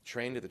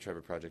trained at the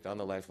Trevor Project on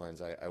the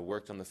Lifelines. I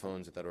worked on the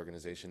phones at that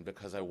organization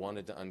because I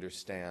wanted to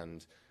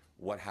understand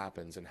what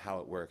happens and how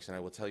it works. And I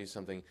will tell you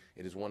something,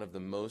 it is one of the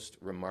most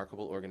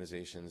remarkable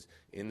organizations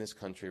in this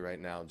country right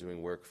now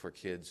doing work for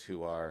kids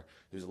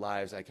whose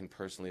lives I can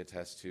personally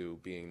attest to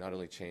being not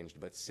only changed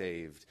but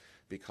saved,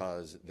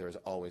 because there is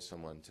always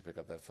someone to pick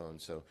up that phone.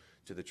 So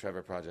to the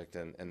Trevor Project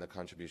and the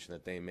contribution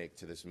that they make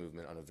to this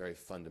movement on a very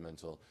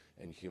fundamental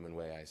and human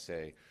way, I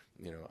say,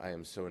 you know, I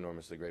am so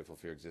enormously grateful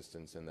for your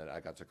existence and that I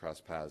got to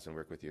cross paths and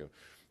work with you.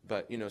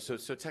 But, you know, so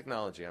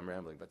technology, I'm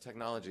rambling, but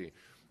technology,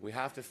 we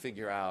have to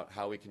figure out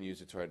how we can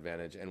use it to our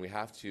advantage, and we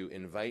have to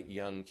invite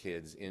young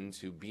kids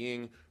into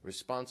being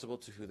responsible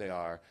to who they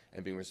are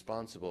and being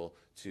responsible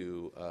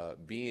to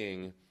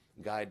being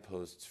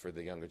guideposts for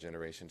the younger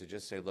generation, to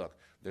just say, look,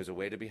 there's a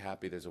way to be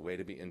happy, there's a way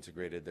to be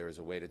integrated, there is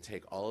a way to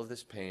take all of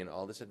this pain,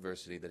 all this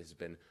adversity that has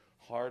been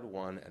hard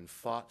won and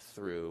fought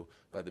through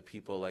by the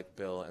people like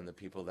Bill and the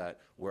people that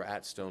were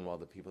at Stonewall,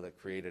 the people that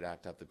created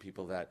ACT UP, the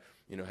people that,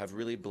 you know, have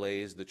really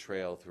blazed the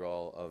trail through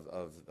all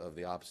of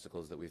the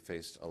obstacles that we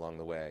faced along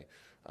the way,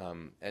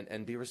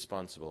 and be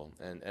responsible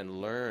and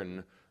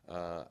learn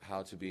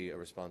how to be a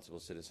responsible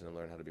citizen and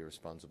learn how to be a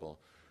responsible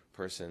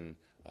person.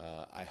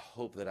 I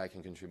hope that I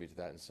can contribute to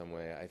that in some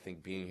way. I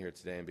think being here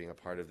today and being a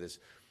part of this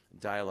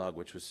dialogue,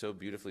 which was so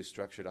beautifully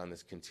structured on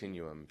this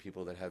continuum,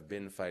 people that have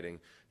been fighting,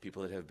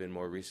 people that have been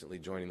more recently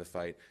joining the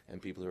fight, and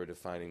people who are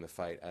defining the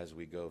fight as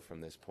we go from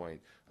this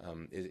point,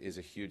 is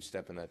a huge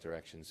step in that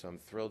direction. So I'm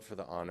thrilled for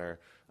the honor.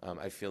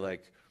 I feel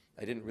like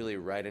I didn't really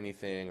write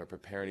anything or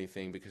prepare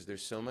anything because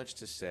there's so much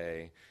to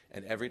say,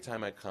 and every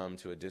time I come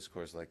to a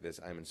discourse like this,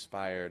 I'm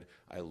inspired,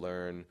 I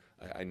learn,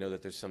 I know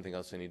that there's something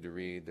else I need to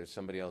read, there's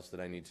somebody else that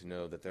I need to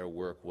know, that their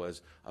work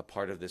was a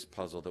part of this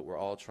puzzle that we're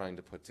all trying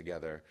to put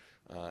together,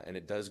 and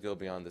it does go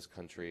beyond this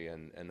country,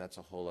 and that's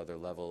a whole other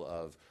level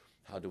of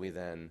how do we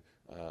then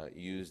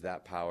use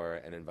that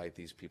power and invite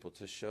these people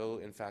to show,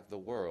 in fact, the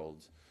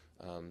world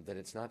that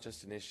it's not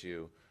just an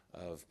issue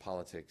of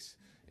politics,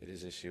 it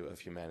is an issue of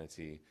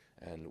humanity,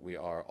 and we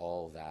are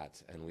all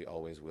that, and we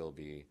always will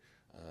be.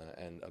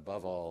 And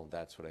above all,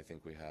 that's what I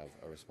think we have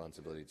a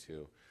responsibility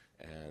to.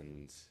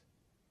 And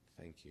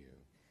thank you.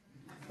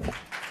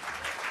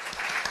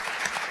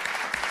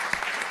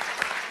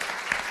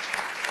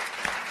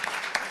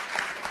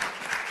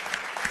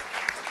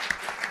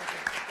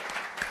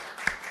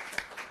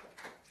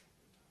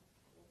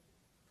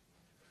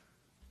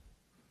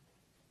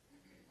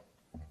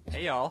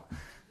 Hey, y'all.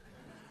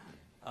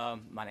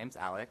 My name's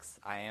Alex.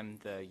 I am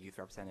the youth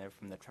representative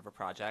from the Trevor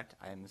Project.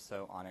 I am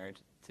so honored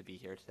to be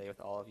here today with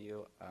all of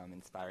you,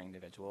 inspiring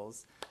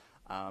individuals.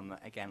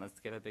 Again, let's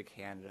give a big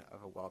hand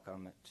of a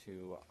welcome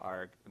to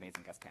our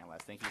amazing guest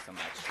panelists. Thank you so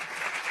much.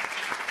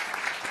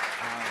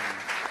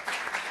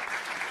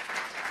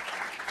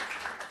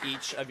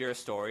 Each of your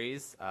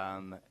stories,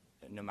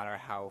 no matter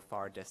how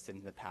far distant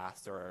in the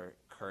past or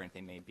current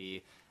they may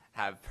be,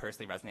 have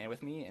personally resonated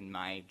with me in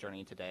my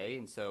journey today,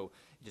 and so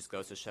it just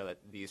goes to show that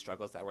these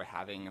struggles that we're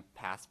having,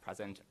 past,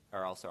 present,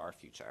 are also our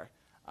future.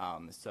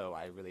 So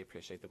I really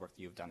appreciate the work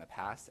that you've done in the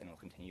past and will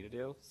continue to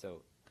do,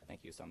 so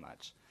thank you so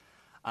much.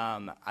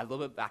 A little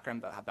bit of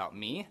background about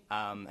me.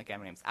 Again,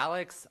 my name's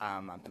Alex.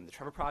 I'm from the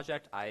Trevor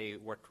Project. I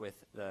worked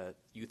with the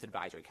Youth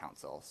Advisory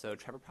Council. So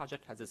Trevor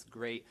Project has this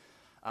great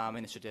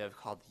initiative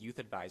called the Youth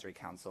Advisory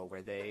Council,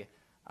 where they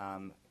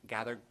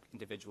gather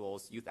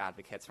individuals, youth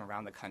advocates from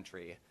around the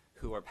country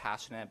who are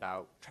passionate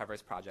about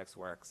Trevor's Project's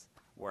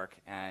work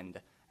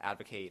and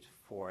advocate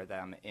for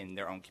them in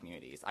their own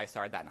communities. I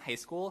started that in high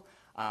school.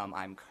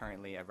 I'm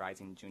currently a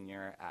rising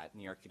junior at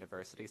New York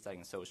University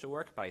studying social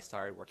work, but I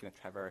started working with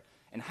Trevor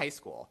in high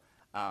school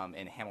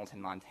in Hamilton,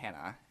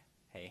 Montana.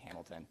 Hey,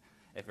 Hamilton,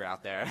 if you're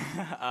out there.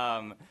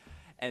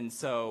 And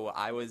so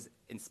I was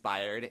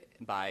inspired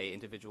by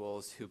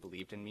individuals who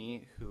believed in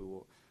me,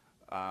 who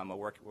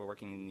were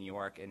working in New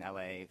York and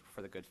LA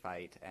for the good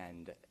fight,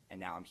 and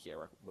now I'm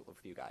here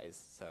with you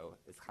guys. So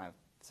it's kind of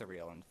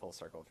surreal and full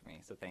circle for me,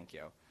 so thank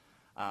you.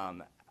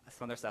 Some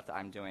other stuff that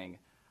I'm doing,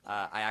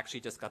 I actually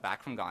just got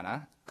back from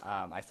Ghana.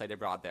 I studied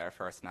abroad there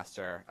for a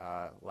semester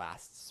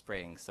last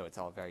spring, so it's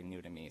all very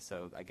new to me.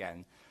 So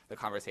again, the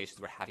conversations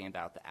we're having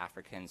about the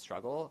African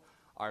struggle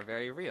are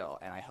very real,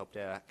 and I hope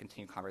to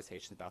continue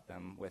conversations about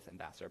them with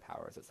Ambassador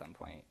Powers at some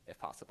point, if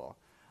possible.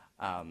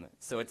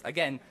 So it's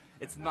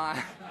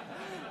my,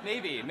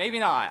 maybe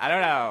not, I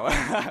don't know.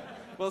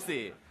 We'll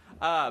see.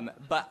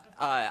 But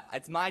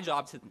it's my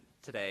job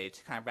today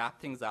to kind of wrap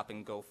things up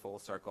and go full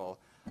circle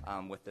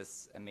with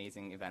this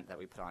amazing event that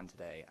we put on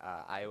today.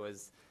 I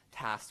was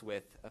tasked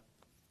with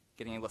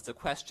getting a list of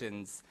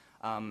questions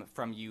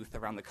from youth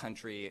around the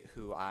country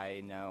who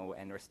I know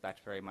and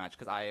respect very much,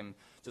 because I am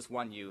just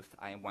one youth.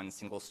 I am one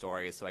single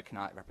story, so I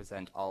cannot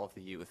represent all of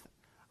the youth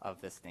of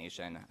this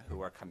nation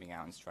who are coming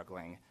out and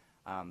struggling.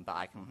 But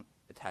I can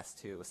attest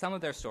to some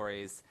of their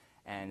stories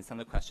and some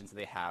of the questions that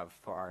they have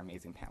for our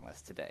amazing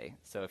panelists today.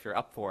 So if you're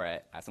up for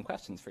it, I have some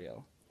questions for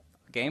you.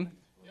 Game?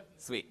 Yep.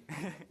 Sweet.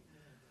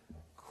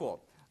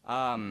 Cool.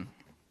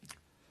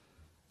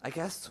 I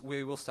guess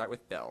we will start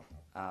with Bill.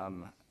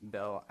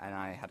 Bill and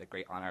I had a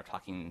great honor of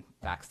talking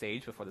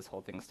backstage before this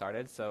whole thing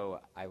started, so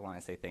I want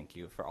to say thank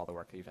you for all the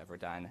work that you've ever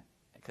done,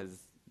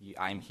 because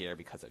I'm here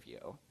because of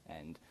you,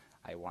 and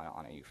I want to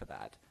honor you for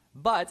that.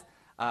 But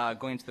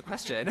going to the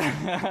question,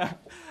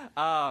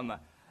 kind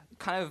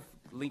of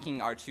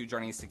linking our two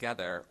journeys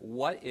together,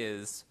 what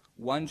is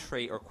one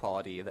trait or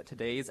quality that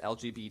today's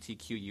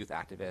LGBTQ youth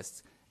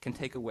activists can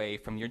take away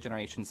from your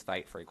generation's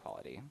fight for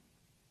equality?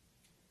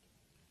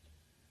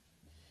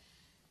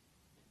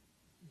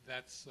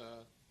 That's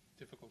a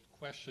difficult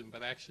question,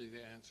 but actually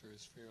the answer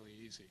is fairly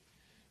easy.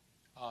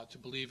 To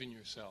believe in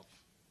yourself.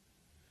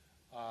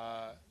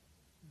 I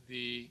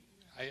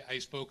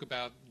spoke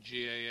about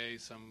GAA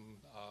some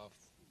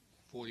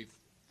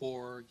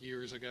 44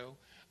 years ago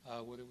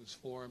when it was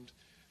formed.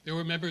 There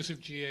were members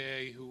of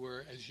GAA who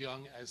were as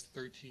young as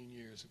 13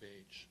 years of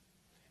age,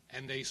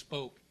 and they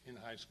spoke in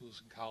high schools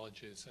and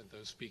colleges at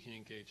those speaking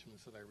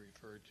engagements that I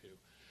referred to.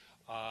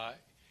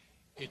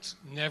 It's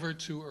never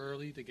too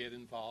early to get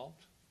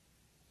involved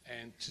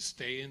and to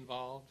stay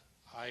involved.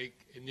 I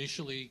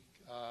initially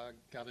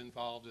got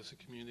involved as a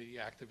community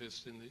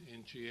activist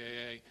in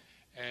GAA,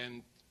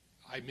 and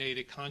I made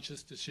a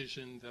conscious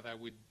decision that I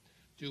would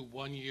do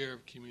 1 year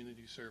of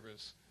community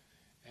service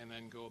and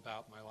then go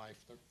about my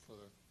life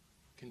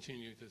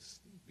continue to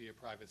be a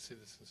private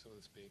citizen, so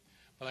to speak.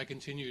 But I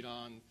continued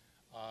on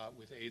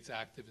with AIDS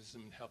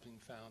activism, helping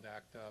found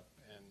ACT UP,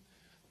 and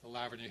the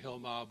Lavender Hill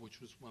Mob, which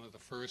was one of the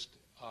first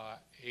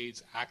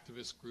AIDS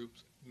activist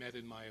groups, met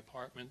in my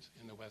apartment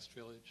in the West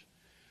Village.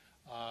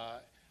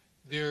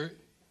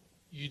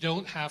 You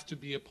don't have to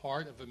be a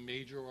part of a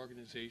major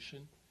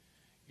organization.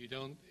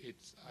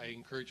 I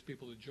encourage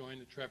people to join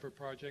the Trevor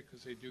Project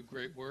because they do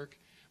great work,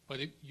 but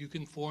you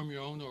can form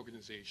your own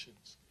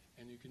organizations,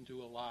 and you can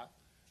do a lot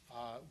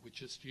with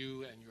just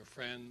you and your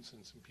friends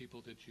and some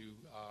people that you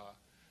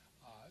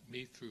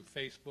meet through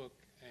Facebook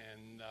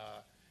and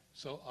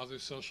other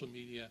social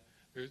media.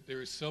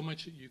 There is so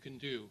much that you can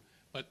do,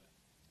 but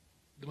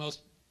the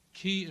most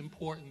key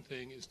important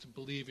thing is to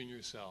believe in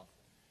yourself,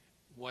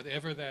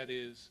 whatever that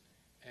is,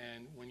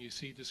 and when you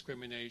see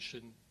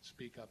discrimination,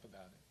 speak up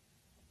about it.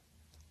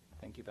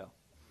 Thank you, Bill.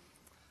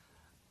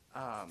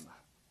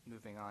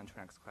 Moving on to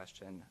our next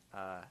question.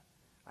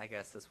 I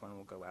guess this one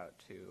will go out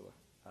to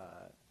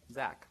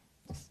Zach.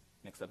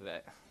 Mix up a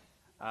bit.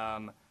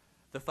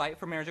 The fight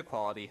for marriage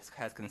equality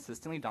has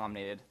consistently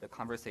dominated the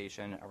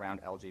conversation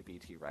around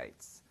LGBT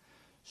rights.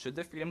 Should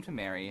the freedom to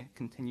marry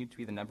continue to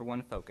be the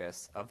 #1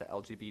 focus of the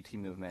LGBT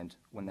movement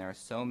when there are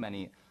so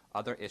many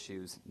other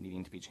issues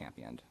needing to be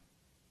championed?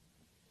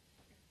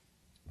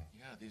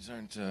 Yeah, these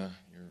aren't your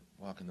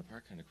walk in the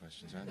park kind of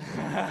questions, are they?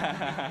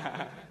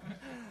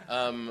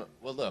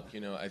 Well, look,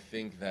 I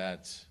think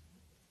that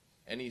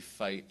any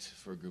fight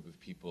for a group of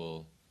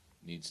people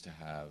needs to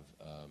have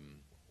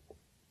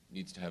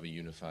a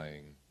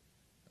unifying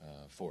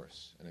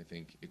force, and I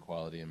think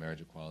equality and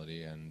marriage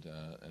equality and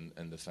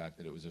the fact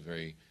that it was a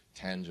very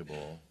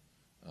tangible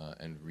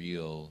and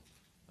real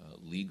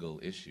legal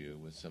issue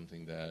was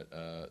something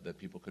that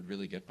people could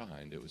really get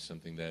behind. It was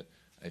something that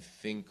I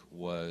think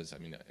was,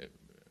 it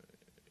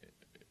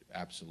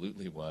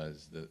absolutely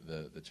was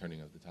the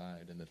turning of the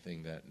tide, and the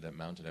thing that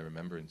mounted. I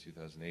remember in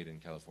 2008 in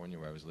California,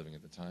 where I was living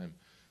at the time,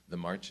 the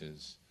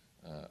marches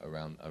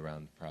around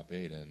Prop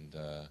 8 and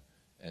the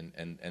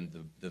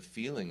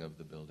feeling of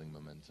the building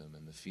momentum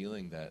and the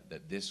feeling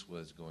that this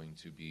was going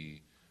to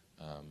be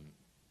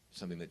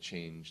something that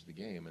changed the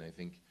game. And I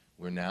think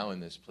we're now in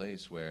this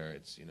place where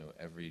it's,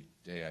 every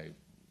day I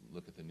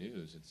look at the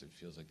news, it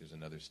feels like there's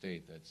another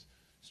state that's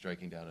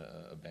striking down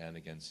a ban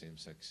against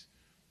same-sex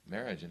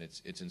marriage, and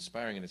it's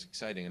inspiring and it's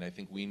exciting. And I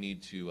think we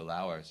need to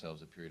allow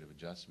ourselves a period of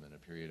adjustment, a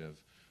period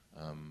of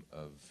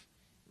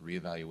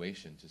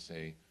reevaluation to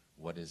say,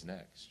 what is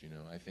next?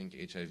 I think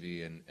HIV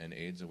and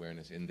AIDS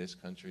awareness in this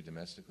country,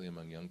 domestically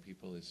among young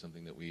people, is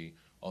something that we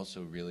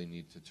also really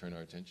need to turn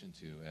our attention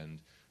to. And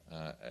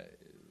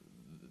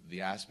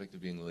the aspect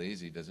of being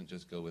lazy doesn't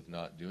just go with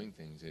not doing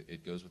things.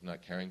 It goes with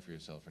not caring for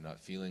yourself or not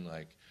feeling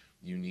like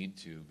you need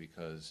to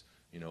because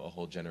a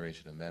whole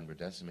generation of men were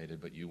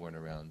decimated, but you weren't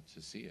around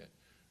to see it.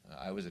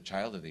 I was a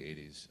child of the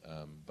 80s,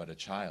 but a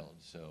child,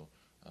 so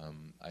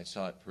I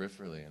saw it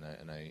peripherally,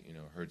 and I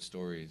heard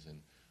stories,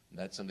 and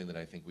that's something that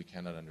I think we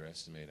cannot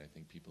underestimate. I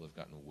think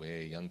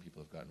young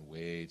people have gotten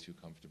way too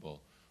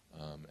comfortable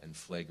and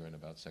flagrant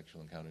about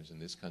sexual encounters in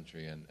this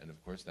country, and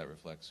of course that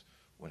reflects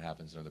what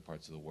happens in other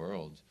parts of the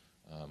world,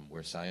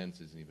 where science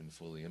isn't even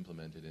fully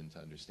implemented into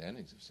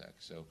understandings of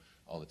sex. So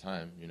all the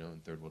time,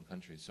 in third world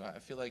countries. So I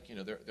feel like,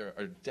 there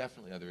are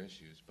definitely other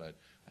issues, but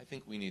I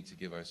think we need to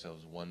give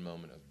ourselves one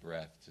moment of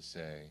breath to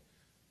say,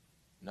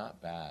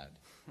 not bad,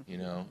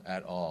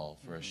 at all,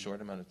 for a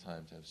short amount of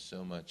time to have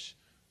so much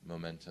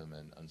momentum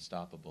and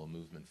unstoppable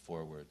movement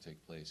forward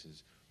take place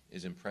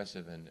is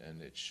impressive,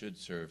 and it should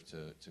serve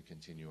to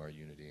continue our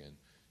unity and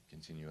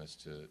continue us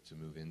to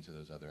move into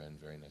those other and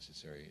very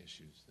necessary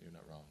issues. You're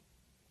not wrong.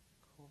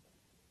 Cool.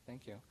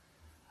 Thank you.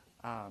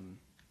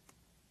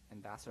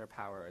 Ambassador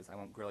Powers, I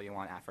won't grill you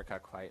on Africa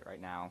quite right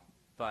now,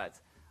 but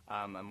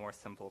a more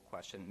simple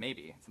question,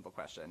 maybe a simple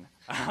question.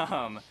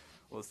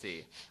 We'll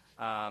see.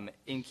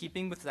 In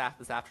keeping with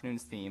this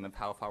afternoon's theme of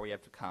how far we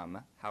have to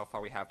come, how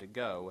far we have to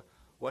go,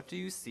 what do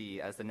you see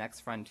as the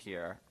next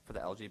frontier for the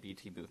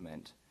LGBT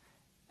movement?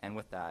 And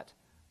with that,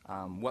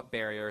 what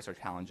barriers or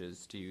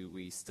challenges do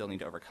we still need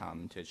to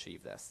overcome to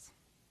achieve this?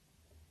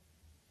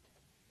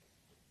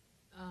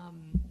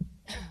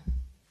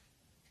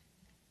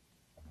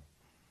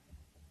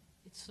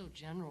 It's so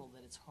general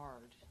that it's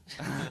hard.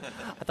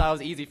 I thought it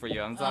was easy for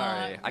you. I'm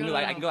sorry.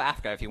 I can go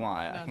Africa if you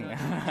want.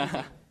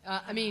 No.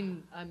 I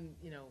mean,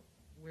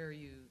 where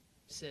you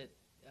sit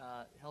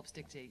helps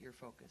dictate your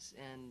focus.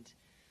 And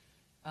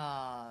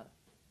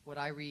what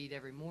I read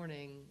every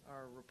morning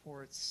are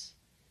reports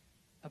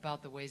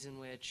about the ways in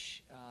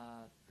which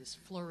this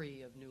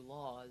flurry of new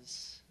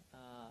laws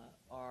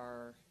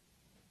are,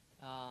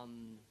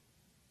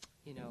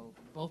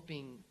 both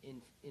being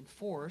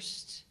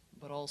enforced,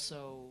 but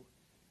also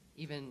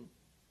even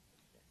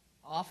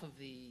off of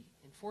the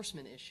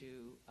enforcement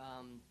issue,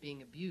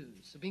 being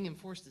abused. So being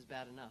enforced is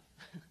bad enough.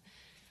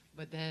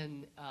 But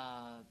then,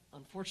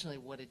 unfortunately,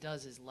 what it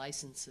does is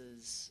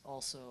licenses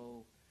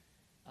also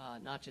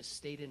not just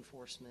state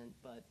enforcement,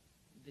 but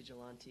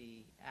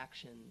vigilante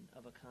action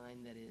of a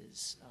kind that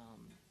is,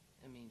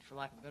 for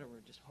lack of a better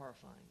word, just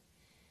horrifying.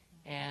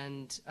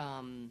 And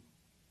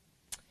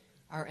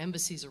our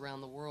embassies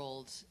around the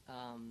world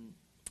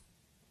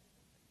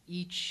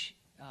each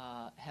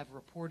have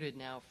reported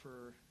now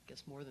for, I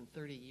guess, more than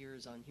 30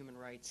 years on human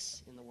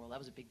rights in the world. That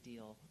was a big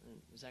deal. And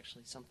it was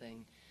actually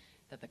something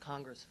that the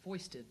Congress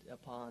foisted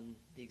upon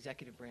the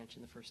executive branch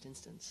in the first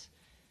instance,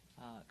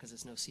 because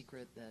it's no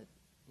secret that,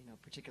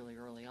 particularly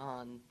early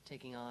on,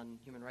 taking on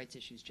human rights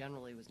issues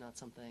generally was not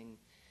something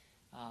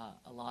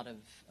a lot of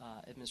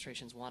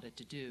administrations wanted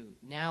to do.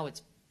 Now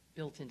it's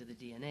built into the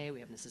DNA. We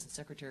have an assistant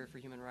secretary for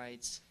human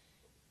rights.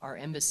 Our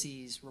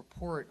embassies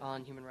report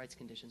on human rights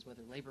conditions,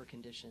 whether labor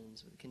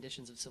conditions, or the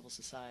conditions of civil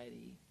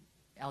society,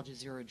 Al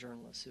Jazeera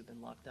journalists who've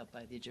been locked up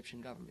by the Egyptian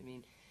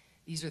government.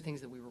 These are things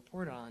that we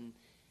report on.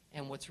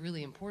 And what's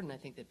really important, I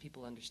think, that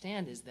people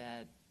understand is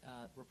that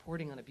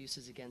reporting on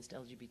abuses against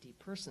LGBT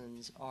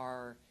persons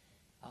are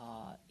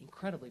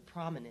incredibly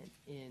prominent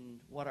in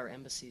what our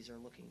embassies are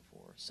looking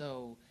for.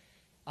 So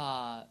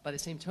by the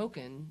same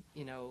token,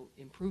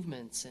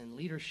 improvements in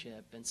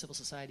leadership and civil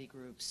society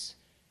groups,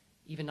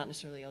 even not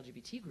necessarily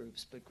LGBT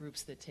groups, but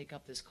groups that take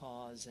up this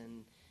cause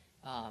and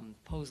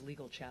pose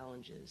legal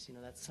challenges.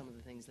 That's some of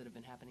the things that have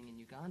been happening in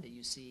Uganda.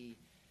 You see,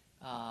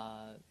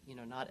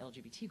 not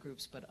LGBT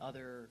groups, but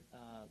other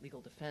legal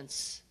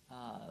defense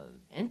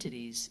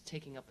entities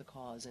taking up the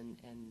cause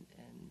and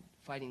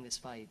fighting this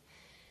fight.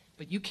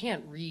 But you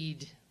can't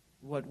read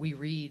what we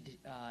read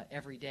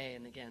every day.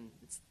 And again,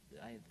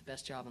 I have the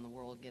best job in the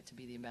world, get to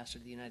be the ambassador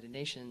to the United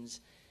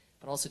Nations,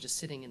 but also just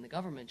sitting in the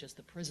government, just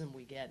the prism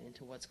we get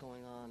into what's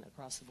going on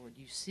across the board.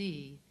 You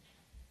see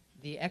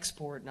the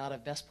export not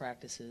of best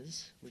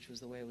practices, which was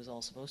the way it was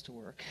all supposed to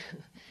work,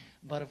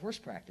 but of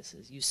worst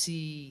practices. You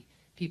see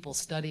people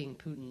studying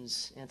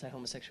Putin's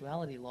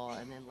anti-homosexuality law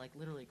and then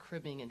literally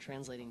cribbing and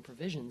translating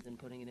provisions and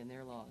putting it in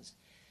their laws.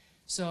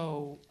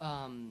 So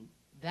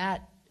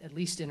that, at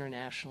least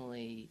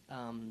internationally,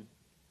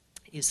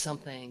 is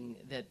something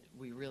that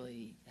we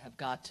really have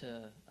got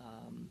to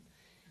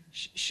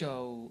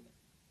show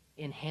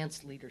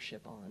enhanced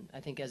leadership on. I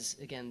think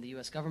again, the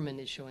U.S. government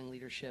is showing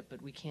leadership,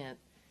 but we can't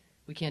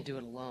do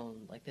it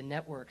alone. The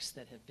networks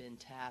that have been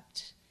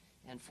tapped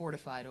and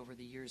fortified over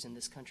the years in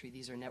this country,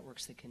 these are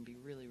networks that can be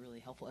really, really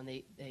helpful. And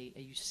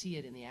you see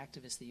it in the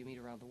activists that you meet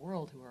around the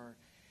world who are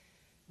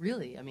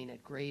really,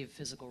 at grave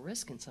physical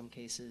risk in some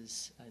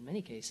cases, in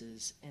many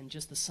cases, and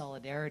just the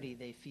solidarity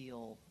they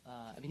feel.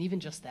 Even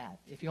just that.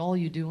 If all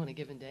you do on a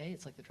given day,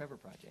 it's like the Trevor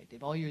Project.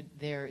 If all you're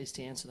there is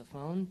to answer the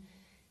phone,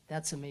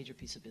 that's a major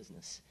piece of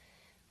business.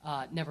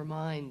 Never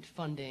mind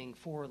funding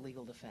for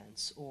legal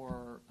defense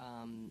or,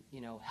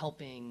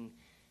 helping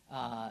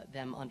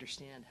them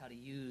understand how to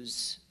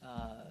use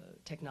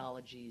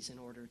technologies in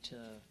order to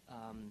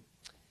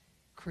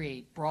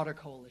create broader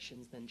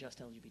coalitions than just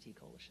LGBT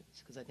coalitions.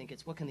 Because I think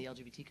it's what can the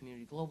LGBT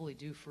community globally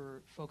do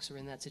for folks who are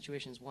in that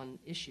situation is one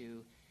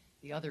issue.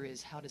 The other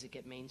is how does it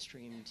get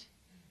mainstreamed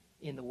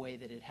in the way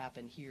that it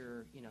happened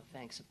here, you know,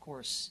 thanks, of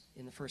course,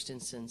 in the first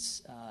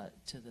instance,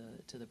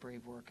 to the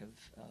brave work of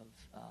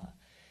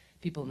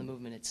people in the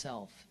movement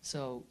itself.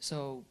 So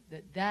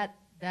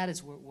that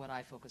is what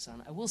I focus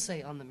on. I will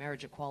say on the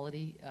marriage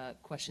equality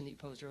question that you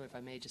posed earlier, if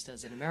I may, just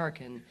as an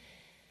American,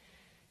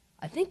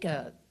 I think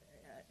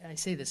I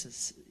say this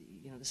is,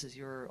 you know, this is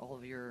all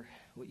of your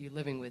what you're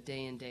living with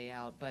day in, day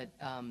out. But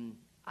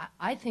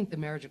I think the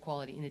marriage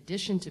equality, in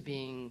addition to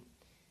being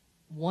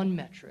one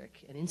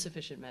metric, an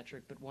insufficient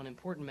metric, but one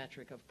important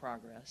metric of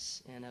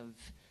progress and of,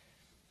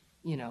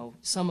 you know,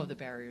 some of the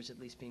barriers at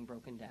least being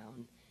broken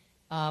down.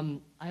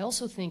 I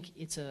also think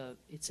it's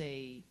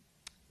a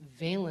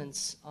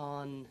valence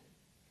on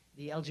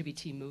the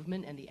LGBT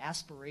movement and the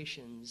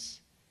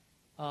aspirations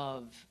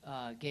of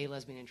gay,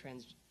 lesbian, and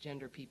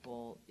transgender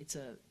people. It's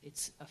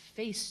a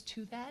face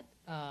to that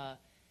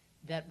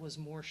that was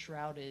more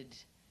shrouded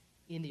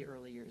in the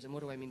early years. And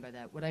what do I mean by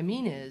that? What I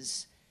mean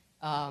is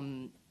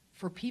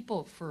for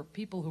people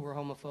who were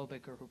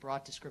homophobic or who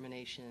brought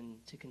discrimination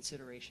to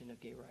consideration of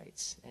gay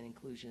rights and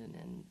inclusion,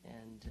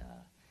 and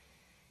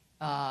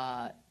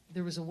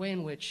there was a way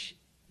in which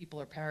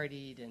people are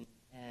parodied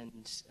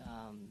and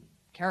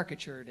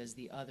caricatured as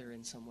the other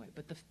in some way.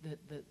 But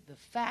the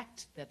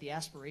fact that the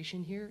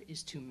aspiration here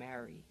is to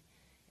marry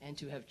and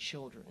to have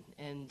children,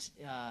 and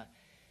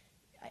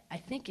I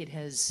think it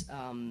has,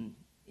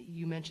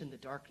 you mentioned the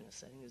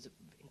darkness. I think it was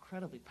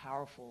incredibly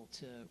powerful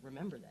to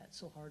remember that. It's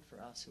so hard for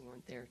us who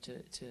weren't there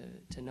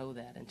to know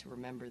that and to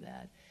remember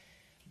that.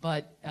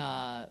 But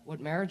what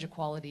marriage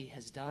equality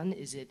has done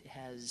is it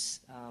has,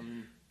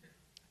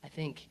 I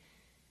think,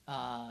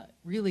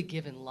 really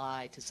given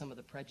lie to some of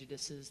the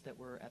prejudices that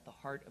were at the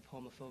heart of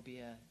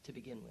homophobia to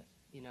begin with.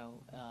 You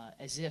know,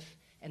 as if,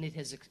 and it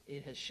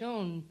has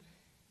shown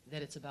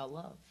that it's about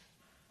love.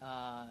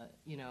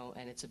 You know,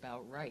 and it's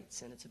about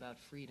rights and it's about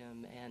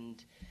freedom.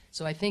 And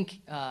so I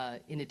think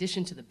in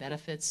addition to the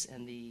benefits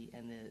and the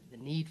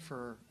need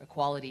for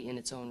equality in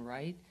its own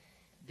right,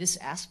 this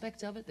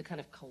aspect of it, the kind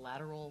of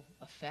collateral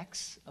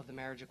effects of the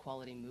marriage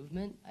equality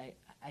movement,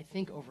 I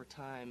think over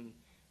time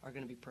are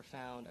going to be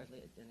profound.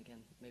 And again,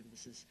 maybe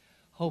this is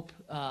hope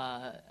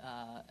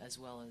as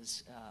well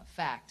as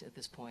fact at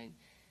this point.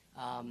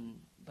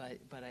 But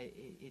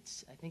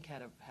it's I think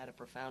had a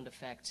profound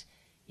effect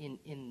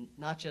in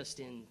not just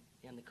in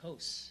the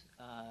coasts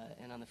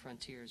and on the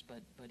frontiers,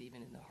 but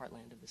even in the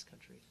heartland of this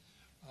country.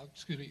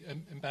 Excuse me,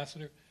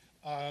 Ambassador,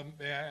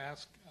 may I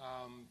ask,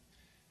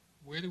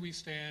 where do we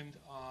stand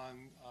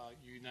on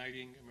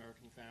uniting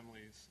American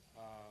families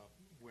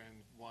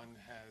when one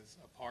has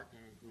a partner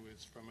who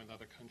is from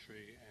another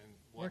country and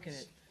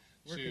wants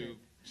to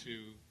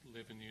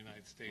live in the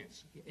United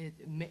States?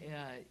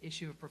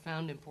 Issue of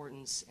profound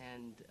importance,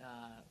 and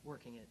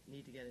working it.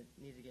 Need to get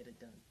it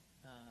done,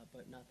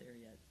 but not there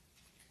yet.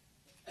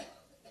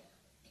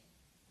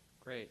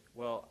 Great.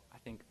 Well, I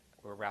think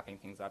we're wrapping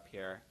things up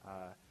here.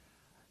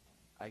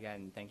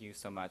 Again, thank you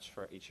so much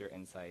for each of your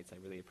insights. I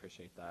really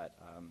appreciate that.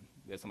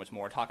 There's so much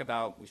more to talk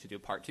about. We should do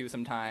part 2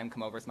 sometime.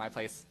 Come over to my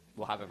place.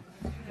 We'll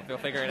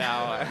figure it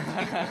out.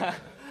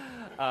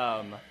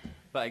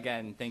 But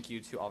again, thank you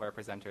to all of our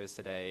presenters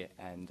today.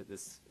 And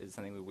this is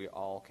something we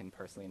all can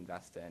personally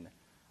invest in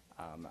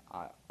on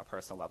a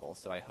personal level.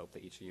 So I hope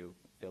that each of you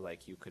feel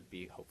like you could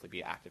hopefully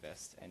be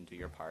activists and do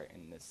your part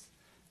in this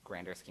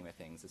grander scheme of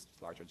things, this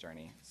larger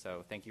journey.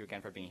 So thank you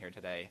again for being here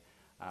today.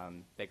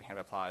 Big hand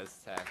of applause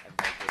to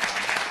everybody for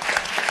coming.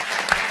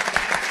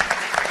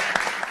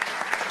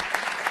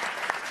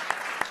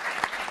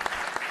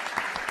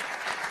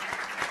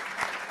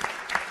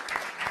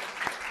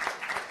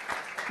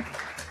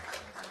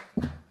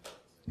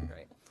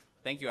 Great.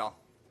 Thank you all.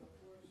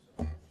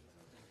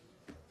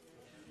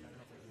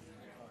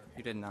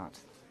 You did not.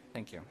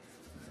 Thank you.